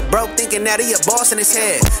 Nigga broke thinking that he a boss in his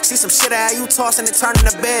head. See some shit out you tossing and turning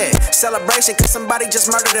to bed. Celebration cause somebody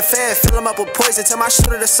just murdered a fed. Fill him up with poison, tell my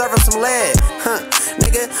shooter to serve him some lead.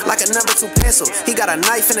 Nigga, like a number 2 pencil. He got a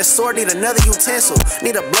knife and a sword, need another utensil.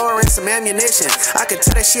 Need a blower and some ammunition. I can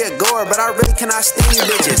tell that she a goer, but I really cannot stand you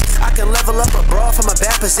bitches. I can level up a broad from a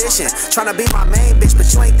bad position. Tryna be my main bitch,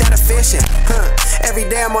 but you ain't that efficient. Every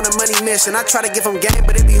day I'm on a money mission. I try to give him game,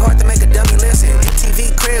 but it be hard to make a dummy listen.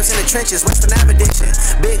 TV cribs in the trenches, Western Addition.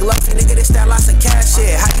 Big luffy nigga, this that lots of cash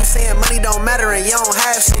shit. How you saying money don't matter and you don't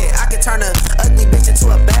have shit? I can turn a ugly bitch into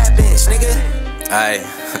a bad bitch, nigga. Aye.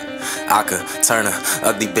 I could turn a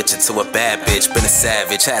ugly bitch into a bad bitch. Been a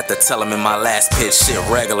savage, had to tell him in my last pitch. Shit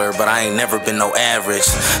regular, but I ain't never been no average.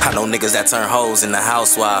 I know niggas that turn hoes into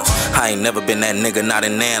housewives. I ain't never been that nigga, not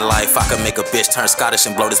in nan life. I could make a bitch turn Scottish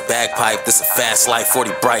and blow this bagpipe. This a fast life,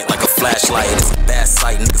 40 bright like a flashlight. It's a bad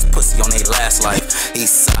sight, niggas pussy on they last life.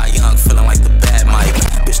 East side young, feeling like the bad mic.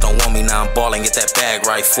 Bitch don't want me now, I'm balling, get that bag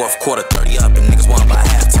right. Fourth quarter, 30 up, and niggas won by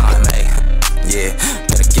halftime, ayy. Yeah,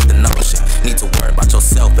 better get the notion. Need to worry about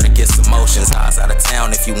yourself, better get some motions. Eyes out of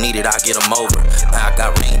town, if you need it, I'll get them over. Now I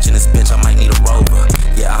got range in this bitch, I might need a rover.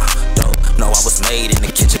 Yeah, dope, no, I was made in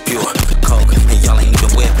the kitchen pure coke, and y'all ain't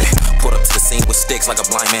even whipping. Pulled up to the scene with sticks like a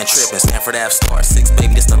blind man tripping. Stanford Ave star 6,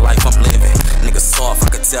 baby, this the life I'm living. Nigga soft, I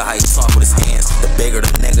could tell how he talk with his hands. The bigger the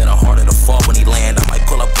nigga, the harder the fall when he land. I might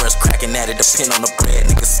pull up where it's cracking at it, depend on the bread.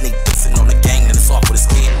 Nigga sneak dissing on the gang, then it's off with his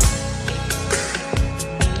head.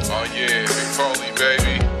 Oh yeah, Big Foley,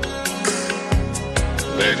 baby.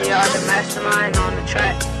 Baby, all the mastermind on the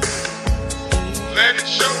track. Let it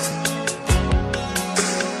show.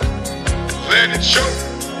 Let it show.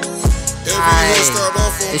 Hi,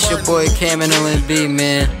 it's your boy Cam and LNB,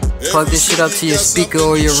 man. Plug this shit up to your speaker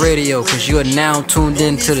or your radio, cause you are now tuned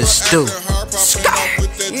in to the STU. Throw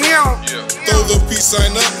the peace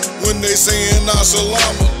sign up when they saying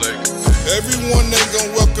assalamu alaikum. Everyone ain't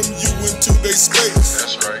gon' welcome you into their space.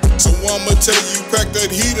 That's right. So I'ma tell you, crack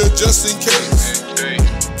that heater just in case.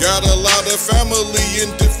 Got a lot of family in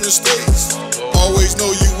different states. Always know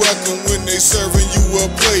you welcome when they serving you a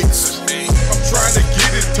plate. I'm trying to get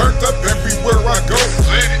it turned up everywhere I go.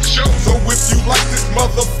 Let it show. So if you like this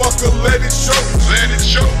motherfucker, let it show. Let it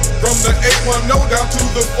show. From the 810 down to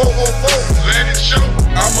the 404. Let it show.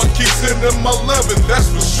 I'ma keep sending my loving, that's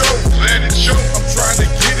for sure. Let it show. I'm trying to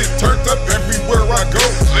get it turned up everywhere I go.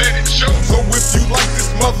 Let it show. So if you like this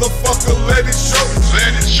motherfucker, let it show.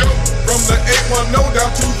 Let it show. From the 810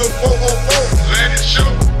 down to the 404. Let it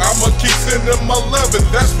show. I'ma keep sending my loving,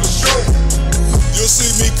 that's for sure. You'll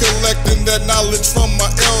see me collecting that knowledge from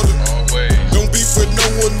my elder. Always. Don't beef with no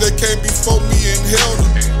one that came before me and held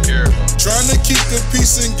her. Trying to keep the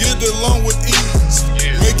peace and get along with ease.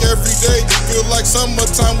 Make every day feel like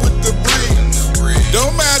summertime with the breeze.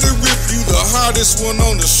 Don't matter if you the hottest one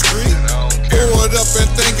on the street. Pour it up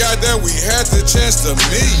and thank God that we had the chance to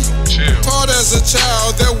meet. Taught as a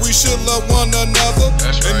child that we should love one another.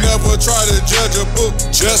 And never try to judge a book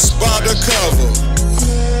just by the cover.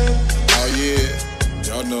 Oh yeah,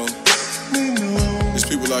 y'all know. There's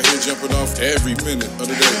people out here jumping off every minute of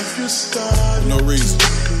the day. For no reason.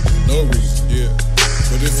 No reason, yeah.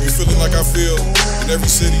 But if you feeling like I feel in every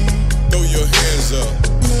city, throw your hands up.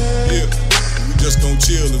 Yeah. We just gon'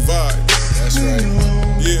 chill and vibe. That's right.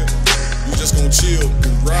 Yeah. We just gon' chill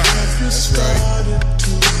and ride. That's right.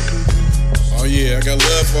 Oh yeah, I got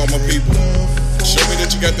love for all my people. Show me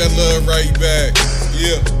that you got that love right back.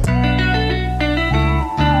 Yeah.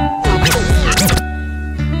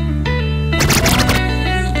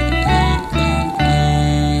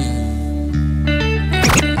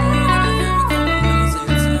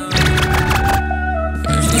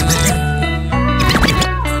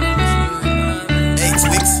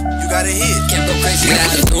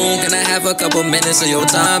 Can I have a couple minutes of your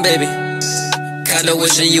time, baby? Kinda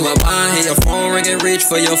wishing you were mine. Hear your phone ring and reach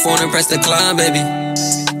for your phone and press decline, baby.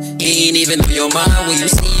 He ain't even on your mind when you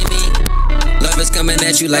see me. Love is coming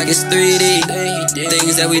at you like it's 3D.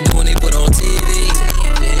 Things that we doing, they put on TV.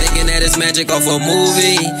 Thinking that it's magic off a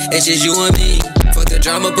movie. It's just you and me. Fuck the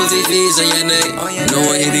drama, put VVs on your neck.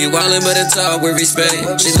 Knowing he be wildin', but it's all with respect.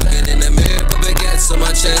 She looking in the mirror, put baguettes on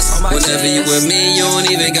my chest. Whenever you with me, you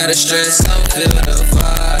don't even gotta stress. I feel the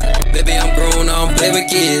vibe. Baby, I'm grown, I don't play with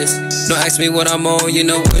kids. Don't ask me what I'm on, you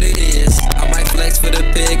know what it is. I might flex for the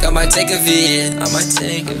pic, I might take a vid.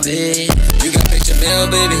 You got picture mail,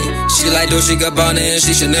 baby. She like Dolce Gabbana and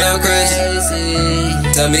she Chanel crazy.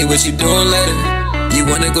 Tell me what you doing later. You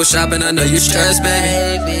wanna go shopping, I know you stressed,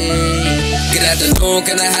 baby. Good afternoon,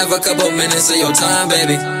 can I have a couple minutes of your time,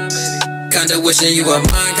 baby? Kinda wishing you were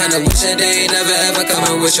mine, kinda wishing they ain't never ever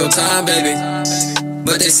coming with your time, baby.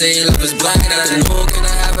 But they say love is blind. Afternoon, can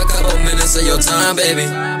I have a couple minutes of your time, baby?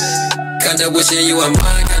 Kinda wishing you were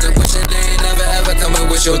mine, kinda wishing they ain't never ever coming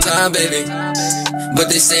with your time, baby. But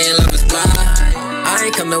they say love is blind. I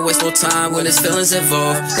ain't come to waste no time when there's feelings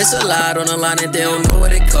involved. It's a lot on the line and they don't know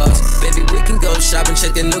what it costs. Baby, we can go shop and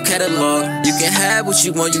check the new catalog. You can have what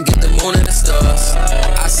you want, you get the moon and the stars.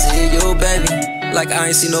 I see you, baby, like I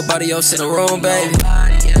ain't see nobody else in the room, baby.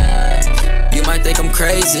 You might think I'm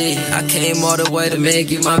crazy. I came all the way to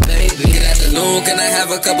make you my baby. Good afternoon, can I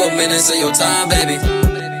have a couple minutes of your time, baby?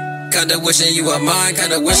 Kinda wishing you were mine,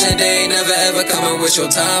 kinda wishing they ain't never ever coming with your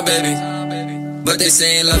time, baby. But they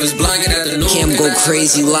saying love is blind at the new. Cam Go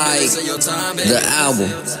Crazy Like. The album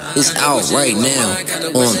is out right now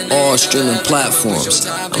on all streaming platforms.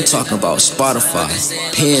 I'm talking about Spotify,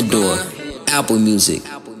 Pandora, Apple Music,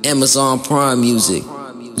 Amazon Prime Music,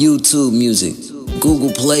 YouTube Music,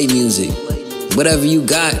 Google Play Music. Whatever you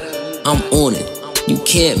got, I'm on it. You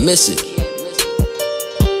can't miss it.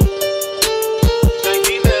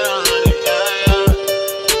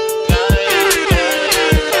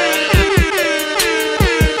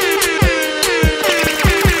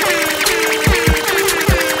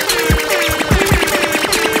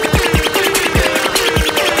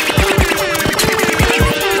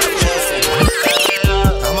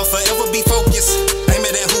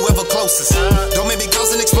 Don't make me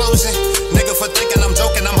cause an explosion. Nigga for thinking I'm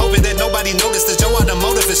joking. I'm hoping that nobody noticed that Joe out the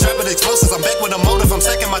motive is strapped with explosives. I'm back with a motive. I'm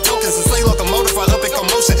stacking my tokens and slay locomotive. I up in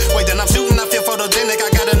commotion. Wait, then I'm shooting. I feel photogenic. I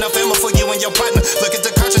got enough ammo for you and your partner. Look at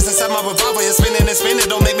the cartridge inside my revolver. It's spinning and spinning.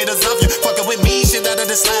 Don't make me dissolve you. Fucking with me, shit out of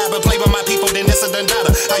the slab. But play with my people, then it's a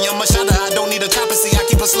dundada. I am a shotter. I don't need a chopper. See, I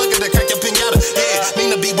keep a slugger to crack your pinata. Yeah,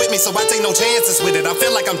 mean to be with me, so I take no chances with it. I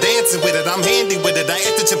feel like I'm dancing with it. I'm handy with it. I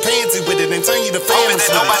act a chimpanzee with it and turn you to family.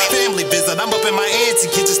 Family visit. I'm up in my auntie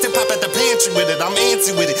kitchen, still pop at the pantry with it. I'm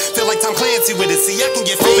antsy with it, feel like Tom Clancy with it. See, I can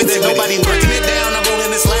get fancy with nobody it. Breaking it down, I'm rolling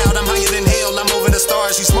this loud. I'm higher than hell, I'm over the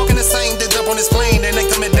stars. You smoking the same, then jump on this plane, then they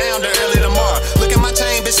coming down there early tomorrow. Look at my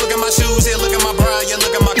chain, bitch, look at my shoes, yeah, look at my bra, yeah,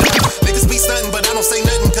 look at my car. Niggas be stunting, but I don't say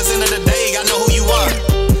nothing, cause end of the day, I know who you are.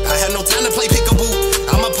 I have no time to play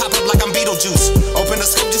peekaboo, I'ma pop up like I'm Beetlejuice. Open the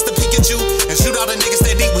scope just to peek at you, and shoot all the niggas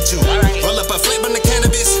that eat with you. Roll up a flip on the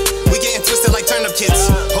cannabis, we getting twisted like turnip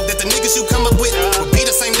kids. Hope that the niggas you come up with will be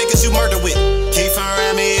the same niggas you murder with. Keep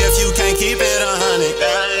around me if you can't keep it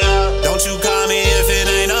 100. Don't you call me if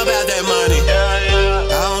it ain't about that money.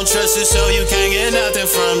 I don't trust you, so you can't get nothing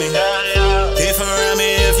from me. Keep around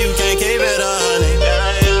me if you can't keep it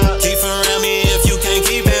 100. Keep around me if you can't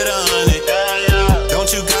keep it 100. Don't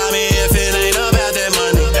you call me if it ain't about that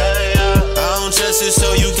money. I don't trust you,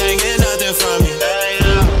 so you can't get nothing from me.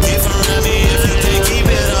 Keep around me if you can't keep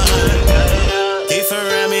it 100. Keep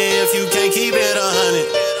around me if you can't keep it 100.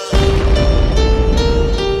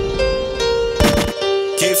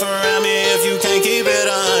 Keep around me if you can't keep it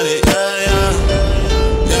 100. Yeah, yeah.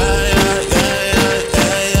 Yeah, yeah, yeah,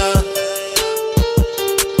 yeah, yeah.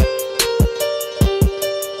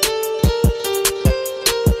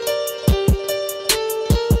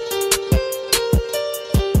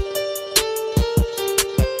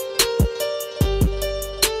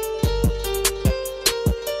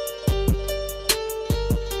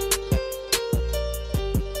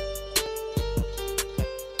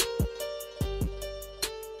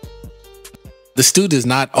 The STU does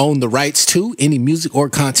not own the rights to any music or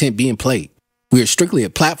content being played. We are strictly a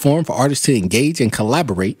platform for artists to engage and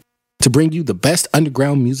collaborate to bring you the best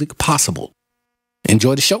underground music possible.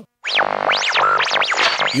 Enjoy the show.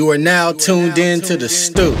 You are now tuned in to the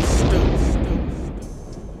STU.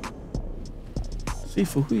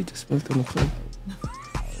 Seafood, who you just smoked on the plate?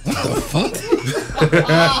 What the fuck?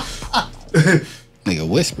 Nigga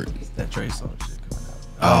whispered. That Trey song shit coming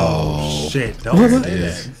out. Oh shit! Don't say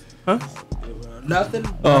that. Huh? Nothing.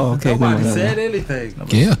 Oh, okay. Nobody said anything.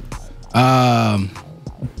 Yeah.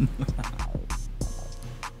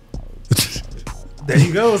 There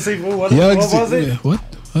you go. See what was it? What?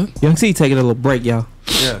 Young C taking a little break, y'all.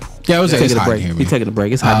 Yeah. Yeah, it was taking a hot break. here, He taking a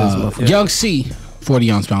break. It's hot in this motherfucker. Young C,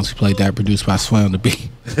 40 ounce bounce. He played that, produced by Sway on the beat.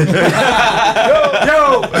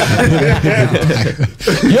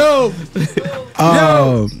 Yo.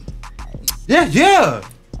 Yeah.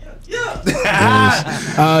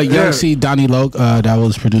 Young C, Donnie Loke, that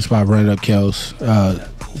was produced by Run It Up Kels.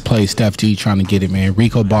 Played Steph G, Trying to Get It, man.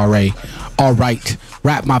 Rico Barre, All Right.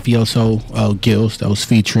 Rap Mafioso, Gills, that was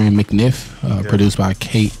featuring McNiff, produced by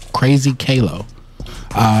Crazy Kalo.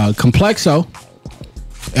 Complexo,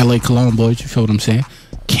 LA Cologne Boys, you feel what I'm saying?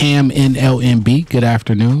 Cam NLMB, good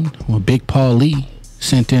afternoon. Well, Big Paul Lee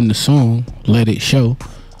sent in the song, Let It Show.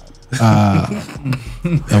 And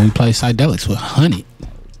we play Psydelics with Honey.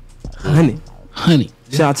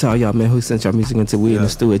 Shout out to all y'all, man, who sent y'all music into We in the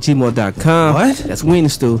Stew at gmail.com. What? That's We in the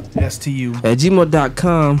Stew. STU. At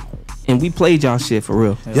gmail.com. And we played y'all shit for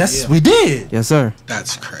real. Yes, we did. Yes, sir.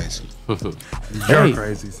 That's crazy. You're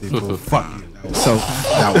crazy, people. Fuck you. So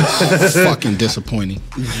that was fucking disappointing.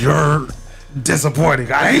 You're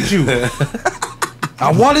disappointing. I hate you.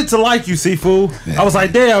 I wanted to like you, Sifu. I was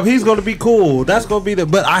like, damn, he's gonna be cool. That's gonna be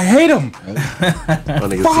but I hate him. My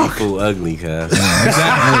nigga Sifu ugly, cuz.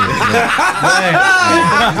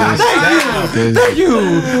 Thank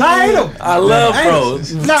you. I hate him. I love bro.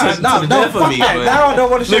 No, fuck me, that. man. Now I don't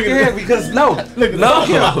want to shake your hand because no. Fuck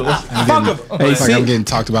him. Hey, like I'm getting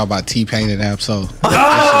talked about by T-Pain in that episode.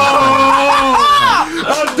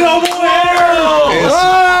 A double arrow.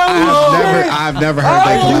 I've never heard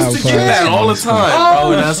that collab. I used to get that all the time,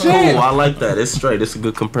 bro. That's cool. I like that. It's straight. It's a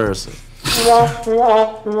good comparison. It's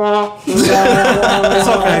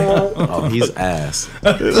okay. Oh, he's ass.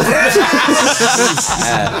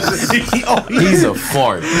 He's a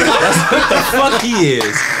fart. That's what the fuck he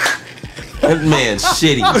is. That man's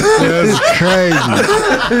shitty. That's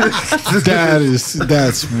crazy.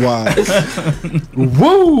 That's wild.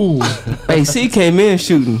 Woo! Hey, C came in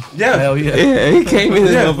shooting. Yeah. Hell yeah. Yeah, he came in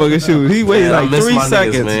this motherfucker shooting. He waited like 3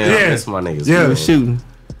 seconds. Niggas, man. I miss my niggas. Yeah. He was shooting.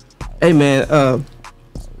 Hey, man,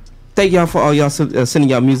 thank y'all for all y'all sending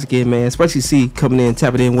y'all music in, man. Especially C coming in,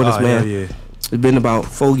 tapping in with us, man. Yeah. It's been about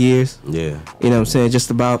 4 years. Yeah. You know what I'm saying? Just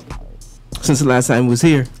about since the last time he was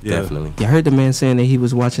here. Yeah. Definitely. Yeah, I heard the man saying that he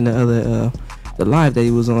was watching the other the live that he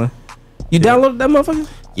was on. You downloaded that motherfucker?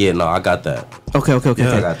 Yeah, no, I got that. Okay.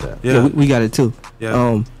 Yeah, I got that. Yeah, we got it too.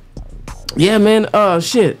 Yeah. Yeah, man.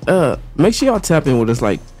 Shit. Make sure y'all tap in with us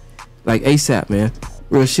like ASAP, man.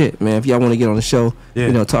 Real shit, man. If y'all want to get on the show,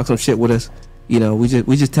 you know, talk some shit with us. You know, we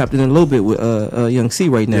just tapped in a little bit with Young C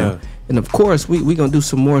right now, and of course we gonna do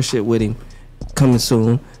some more shit with him coming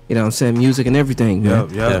soon. You know what I'm saying? Music and everything, man.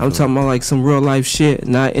 Yeah. I'm talking about like some real life shit,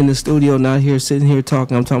 not in the studio, not here sitting here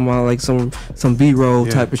talking. I'm talking about like some B-roll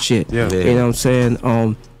type of shit. Yeah. You know what I'm saying?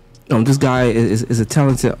 This guy is a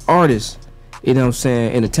talented artist. You know what I'm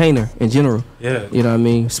saying? Entertainer in general. Yeah. You know what I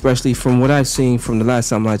mean? Especially from what I've seen from the last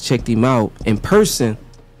time I checked him out in person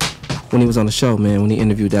when he was on the show, man, when he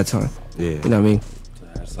interviewed that time. Yeah. You know what I mean?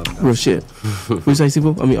 Real shit. What you say,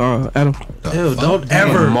 Sifu? I mean, Adam? Ew, don't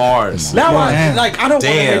ever. Mars. Now I don't want to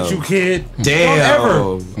hate you, kid. Damn.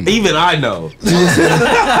 Don't ever. Even I know.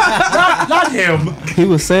 not him. He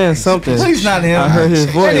was saying something. Please not him. I heard his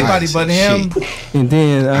voice. Anybody but him. And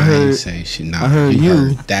then I heard. I heard you.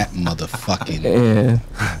 Heard that motherfucking. Yeah.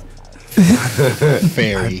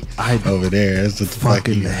 Fairy over there. That's what the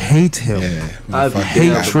fucking hate him. Yeah, I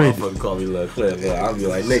hate Trent. Call me Lil Cliff. I'll be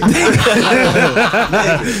like, nigga,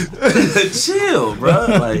 chill, bro.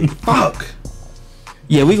 Like, fuck.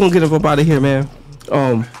 Yeah, we gonna get up out of here, man.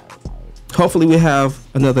 Hopefully we have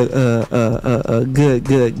another good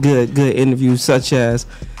interview such as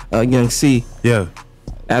Young C. Yeah.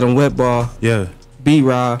 Adam Wetball. Yeah.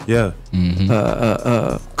 B-Rob. Yeah.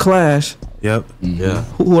 Clash. Yep. Yeah.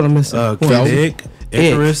 Who am I missing? Kid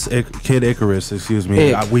Icarus. Kid Icarus, excuse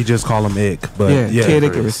me. We just call him Ick. But yeah. Kid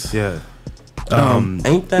Icarus. Yeah.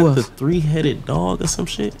 Ain't that the 3-headed dog or some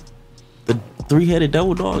shit? The 3-headed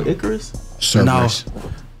devil dog, Icarus? Cerberus. No.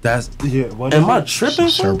 That's What am I tripping?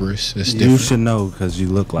 Cerberus. It's different. You should know because you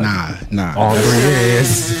look like nah. all 3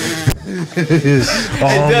 heads. It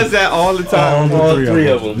does that all the time. All three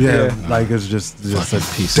of them. Yeah, like it's just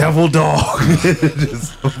a devil dog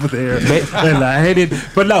just over there. And I hate it.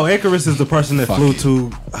 But no, Icarus is the person that flew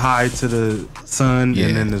too high to the sun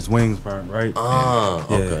and then his wings burned, right?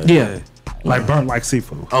 Okay. Yeah. Like burnt like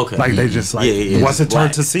seafood. Okay. Like they just like once it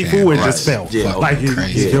turned to seafood, Yeah, it right. just fell. Yeah, Like you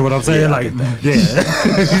get what I'm saying? Yeah, I Like get yeah.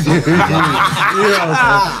 You know what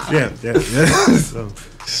I'm saying? Yeah. So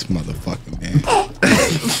This motherfucker, man.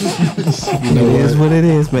 It is what it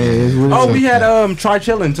is, man. It is what it is. we had Try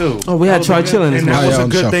Chillin' too. Oh, we had Try Chillin', and that was a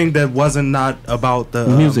good show. thing that wasn't not about the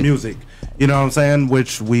music. You know what I'm saying?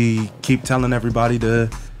 Which we keep telling everybody to.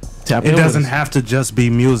 It doesn't have to just be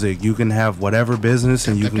music. You can have whatever business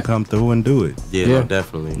and you can come through and do it. Yeah, no,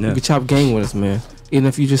 definitely. You can chop gang with us, man. Even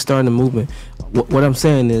if you just starting a movement. What I'm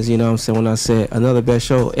saying is, you know what I'm saying, when I said another best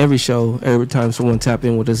show, every time someone tap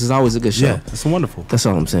in with us, is always a good show. Yeah, it's wonderful. That's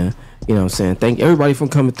all I'm saying. You know what I'm saying? Thank everybody for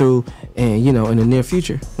coming through, and, you know, in the near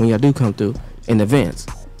future, when y'all do come through, in advance.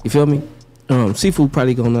 You feel me? Seafood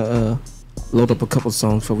probably gonna load up a couple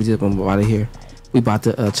songs before we get up out of here. We about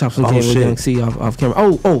to chop some game with Young C off camera.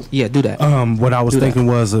 Oh, yeah, do that. What I was thinking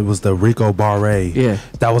was it was the Rico Barre. Yeah.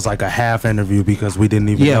 That was like a half interview because we didn't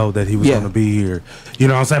even know that he was going to be here. You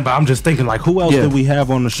know what I'm saying? But I'm just thinking like who else did we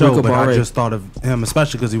have on the show? Rico but Barre. I just thought of him,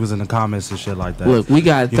 especially because he was in the comments and shit like that. Look, we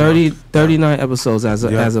got 39 episodes as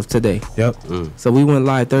of today. Yep. So we went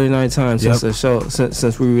live 39 times since the show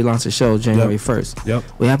since we relaunched the show January 1st. Yep.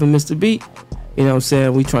 We haven't missed a beat. You know what I'm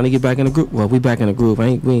saying? We trying to get back in the groove. Well, we back in the groove. We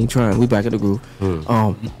ain't trying. We back in the groove.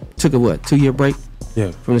 Took a 2-year break.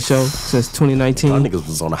 from the show since 2019. Y'all niggas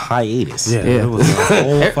was on a hiatus. Yeah. It was a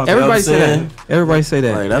whole fucking, everybody say that. Everybody say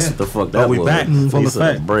that. Like, that's what the fuck that we was. back full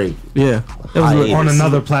effect. Break. Yeah. That was on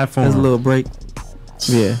another platform. That was a little break.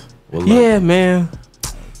 Yeah. Well, yeah, man.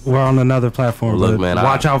 We're on another platform. Well, look, man,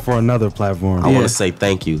 watch out for another platform. I want to say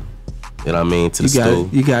thank you. You know what I mean? To the Stu.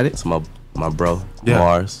 You got it. To my bro,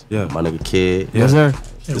 Mars. Yeah. My nigga Kid. Yes, sir.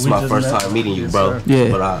 This is my first time meeting you, bro. Yeah.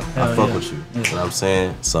 But I fuck with you. You know what I'm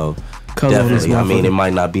saying? So Color definitely. I mean, it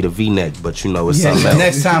might not be the V-neck, but you know it's something else.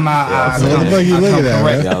 Next time I what the fuck you looking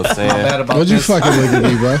at, you know what I'm saying? Don't you fucking look at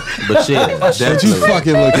me, bro. But yeah, definitely. Don't you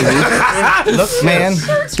fucking look at me. Look, man.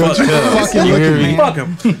 Don't you fucking look at me. Fuck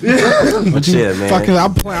him. But yeah, man. Fucking,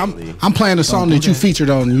 I'm playing the song that you featured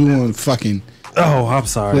on. You want fucking. Oh, I'm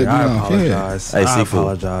sorry. I apologize. Hey, I Seafood.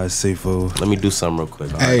 apologize, Seafood. Let me do something real quick.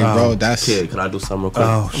 Hey, bro, that's. Kid, can I do something real quick?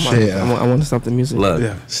 Oh, shit. I want to stop the music. Look,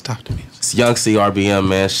 stop the music. It's Young CRBM,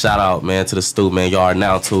 man. Shout out, man, to the Stu, man. Y'all are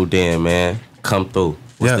now tuned in, man. Come through.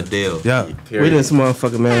 What's the deal? Yeah. We this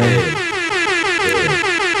motherfucker, man.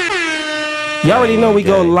 Y'all already know we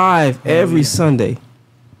go live every Sunday,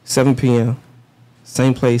 7 p.m.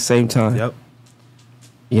 Same place, same time. Yep.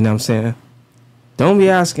 You know what I'm saying? Don't be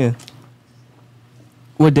asking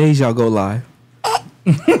what days y'all go live.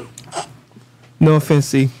 No offense,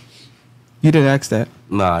 C. You didn't ask that.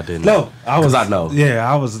 Nah, I didn't. No, I was. I know. Yeah,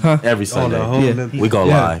 I was. Every Sunday. We go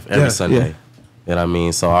live every Sunday. You know what I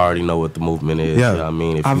mean? So I already know what the movement is. Yeah. You know what I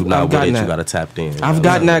mean? If you're not with it, that. you got to tap in. I've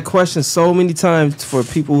gotten that question so many times for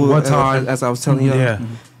people who, What time? as I was telling y'all.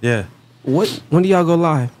 Yeah. When do y'all go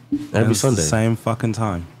live? Every Sunday. Same fucking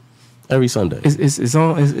time. Every Sunday. It's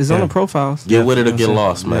on the profiles. Get with it or get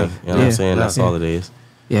lost, man. Yeah. You know what I'm saying? That's all it is.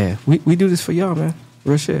 Yeah, we do this for y'all, man.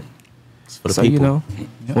 Real shit. It's for the so people.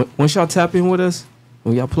 You know, once y'all tap in with us,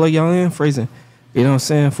 when y'all plug y'all in, phrasing, you know what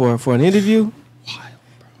I'm saying, for an interview.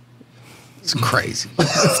 It's crazy.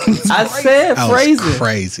 I said phrasing.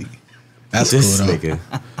 Crazy. That's this cool though. nigga.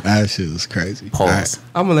 That shit was crazy. Pause. Right.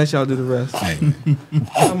 I'm gonna let y'all do the rest. I'm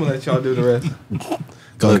gonna let y'all do the rest.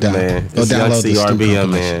 Look, man. Go It's Young download the Stu CRBM,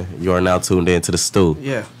 man. You are now tuned in to the Stu.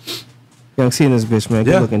 Yeah. Young C in this bitch, man.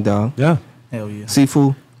 Good looking dog. Yeah. Hell yeah.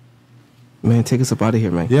 Seafood. Man, take us up out of here,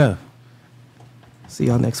 man. Yeah. See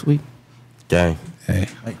y'all next week. Gang. Hey.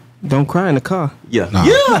 Don't cry in the car. Yeah. Nah.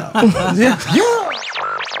 Yeah.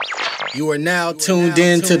 You are now tuned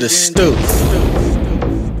in to the Stu.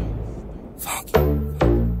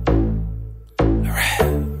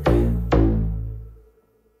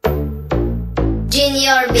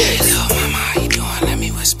 Junior B. Hello, mama, how you doing? Let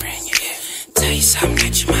me whisper in your ear. Tell you something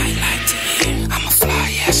that you might like to hear. I'm a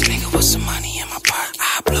fly ass nigga with some money in my pocket.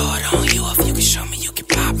 I'll blow it on you if you can show me you can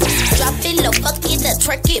pop it. Drop it, low, fuck it,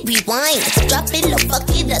 twerk it, rewind. Drop it, low, fuck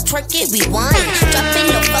it, twerk it, rewind. Drop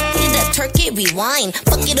it, low, fuck it, twerk it, rewind.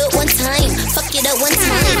 Fuck it up one time, fuck it up one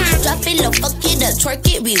time. Drop it, low, fuck it, twerk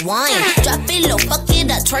it, rewind. Drop it, low, fuck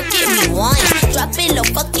it, twerk it, rewind. Drop it, low,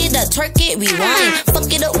 fuck it, twerk it, rewind.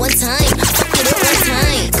 Fuck it up one time, fuck it up one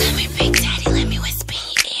time. Come here, big daddy, let me whisper in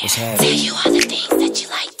your ear. Tell you all the things that you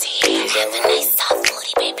like to hear. Have a nice soft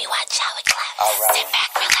booty, baby, watch how it claps. Sit back,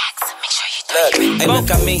 relax, and make sure you Hey,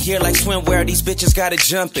 look, I'm in here like swimwear. These bitches gotta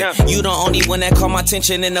jump it. You the only one that call my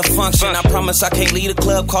attention in the function. I promise I can't leave the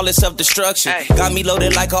club, call it self-destruction. Got me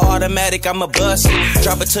loaded like an automatic, I'ma bust it.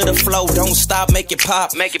 Drop it to the flow, don't stop, make it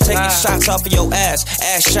pop. Taking shots off of your ass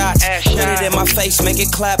shots. Put it in my face, make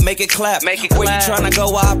it clap, make it clap. Where you tryna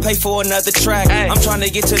go, I'll pay for another track. I'm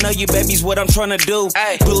tryna get to know you, baby's what I'm tryna do.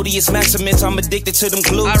 Gluteus maximus, I'm addicted to them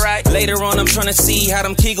glutes. Later on, I'm tryna see how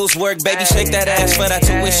them Kegels work. Baby, shake that ass for that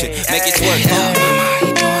tuition, make it twerk. Hello, mama, how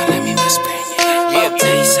you doing? Let me whisper in your ear.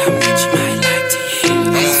 Tell you something that you might like to hear.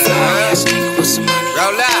 I'm a fly ass nigga with some money.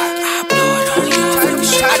 Roll out. I'll blow it on you.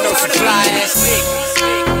 I know some fly ass niggas.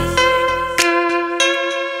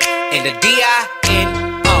 And the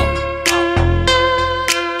D-I-N-O.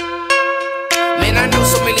 Man, I know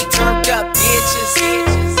so many turned up bitches.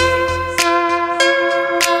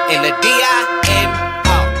 And the D-I-N-O.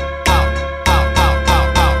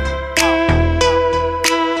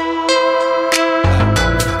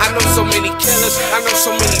 So many killers, I know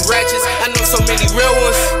so many ratchets, I know so many real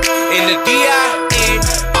ones. In the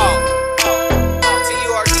D-I-N-O.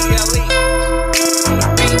 T-U-R-D-L-E. On the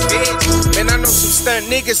big bitch, man, I know some stunners. of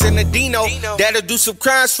niggas in the Dino that'll do some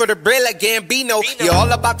crimes for the bread like Gambino. Yeah,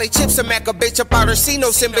 all about they chips and Mac a bitch up out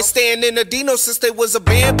Racino. Been staying in the Dino since they was a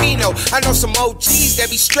Bambino. I know some OGs that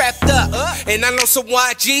be strapped up, and I know some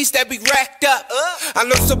YGs that be racked up. I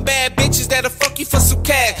know some bad bitches that'll fuck you for some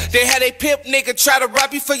cash. They had a pimp nigga try to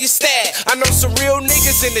rob you for your stash. I know some real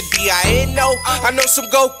niggas in the DINO. I know some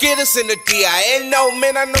go-getters in the DINO.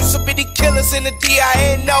 Man, I know some bitty killers in the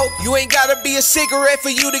DINO. You ain't gotta be a cigarette for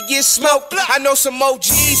you to get smoked. I know some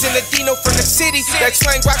OGs in the Dino from the city that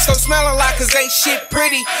slang rocks don't smell a lot cause ain't shit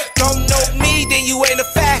pretty. Don't know me, then you ain't a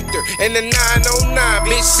factor. And the 909,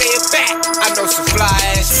 bitch, say it back. I know some fly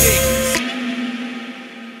ass niggas.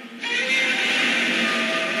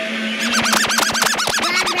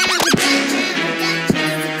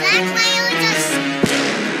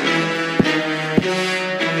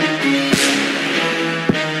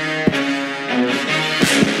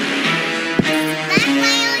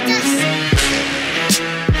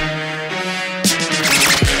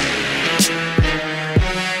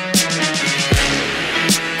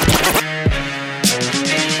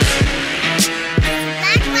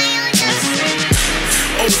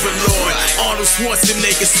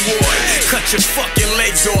 Schwarzenegger swore, cut your fucking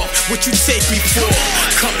legs off. What you take me for?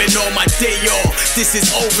 Coming on my day off. This is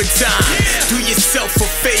overtime. Do yourself a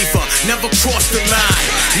favor. Never cross the line.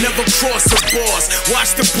 Never cross the boss.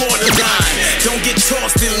 Watch the borderline. Don't get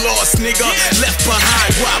tossed and lost, nigga. Left behind.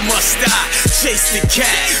 Why must I chase the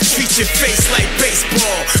cat? Treat your face like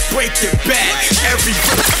baseball. Break the bat. Every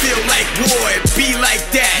verse feel like war. It be like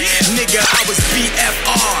that, nigga. I was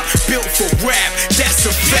BFR, built for rap. That's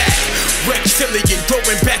a fact. Reptilian,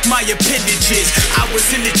 growing back my appendages. I was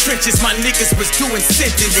in the trenches, my niggas was doing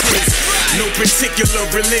sentences. No particular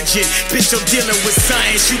religion, bitch, I'm dealing with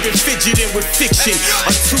science. You been fidgeting with fiction.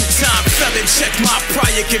 A two-time felon, check my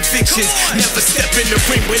prior convictions. Never step in the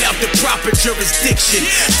ring without the proper jurisdiction.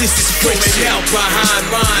 This is going out behind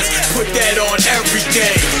mines. Put that on every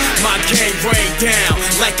day. My game rain down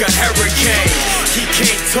like a hurricane. He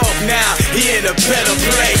can't talk now, he in a better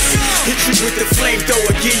place. Hit you with the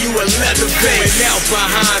flamethrower, give you a leather face. Out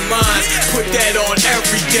behind mines, put that on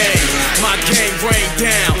every day. My game rain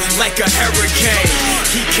down like a hurricane.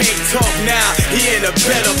 He can't talk now, he in a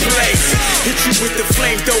better place. Hit you with the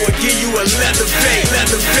flamethrower, give you a leather face.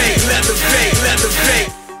 Leather face, leather face, leather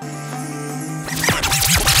face.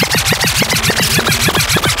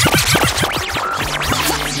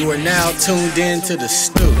 You are now tuned in to the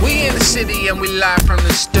STU. We in the city and we live from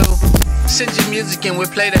the STU. Send your music and we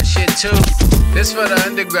play that shit too. This for the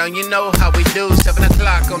underground, you know how we do. 7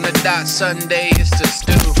 o'clock on the dot, Sunday is the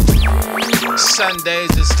STU. Sundays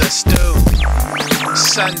is the STU.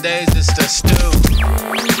 Sundays is the STU.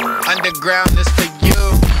 Underground is for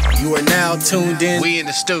you. You are now tuned in. We in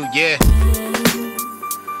the STU, yeah.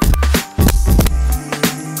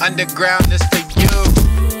 Underground is for you.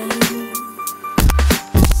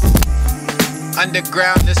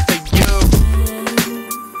 Underground is for you.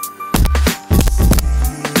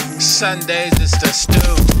 Sundays is the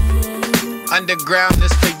STU. Underground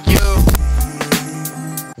is for you.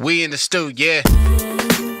 We in the STU, yeah.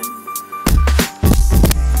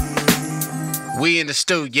 We in the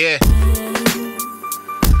STU, yeah.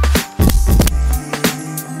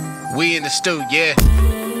 We in the STU, yeah.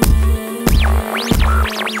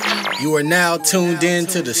 You are now tuned in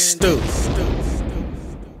to the STU.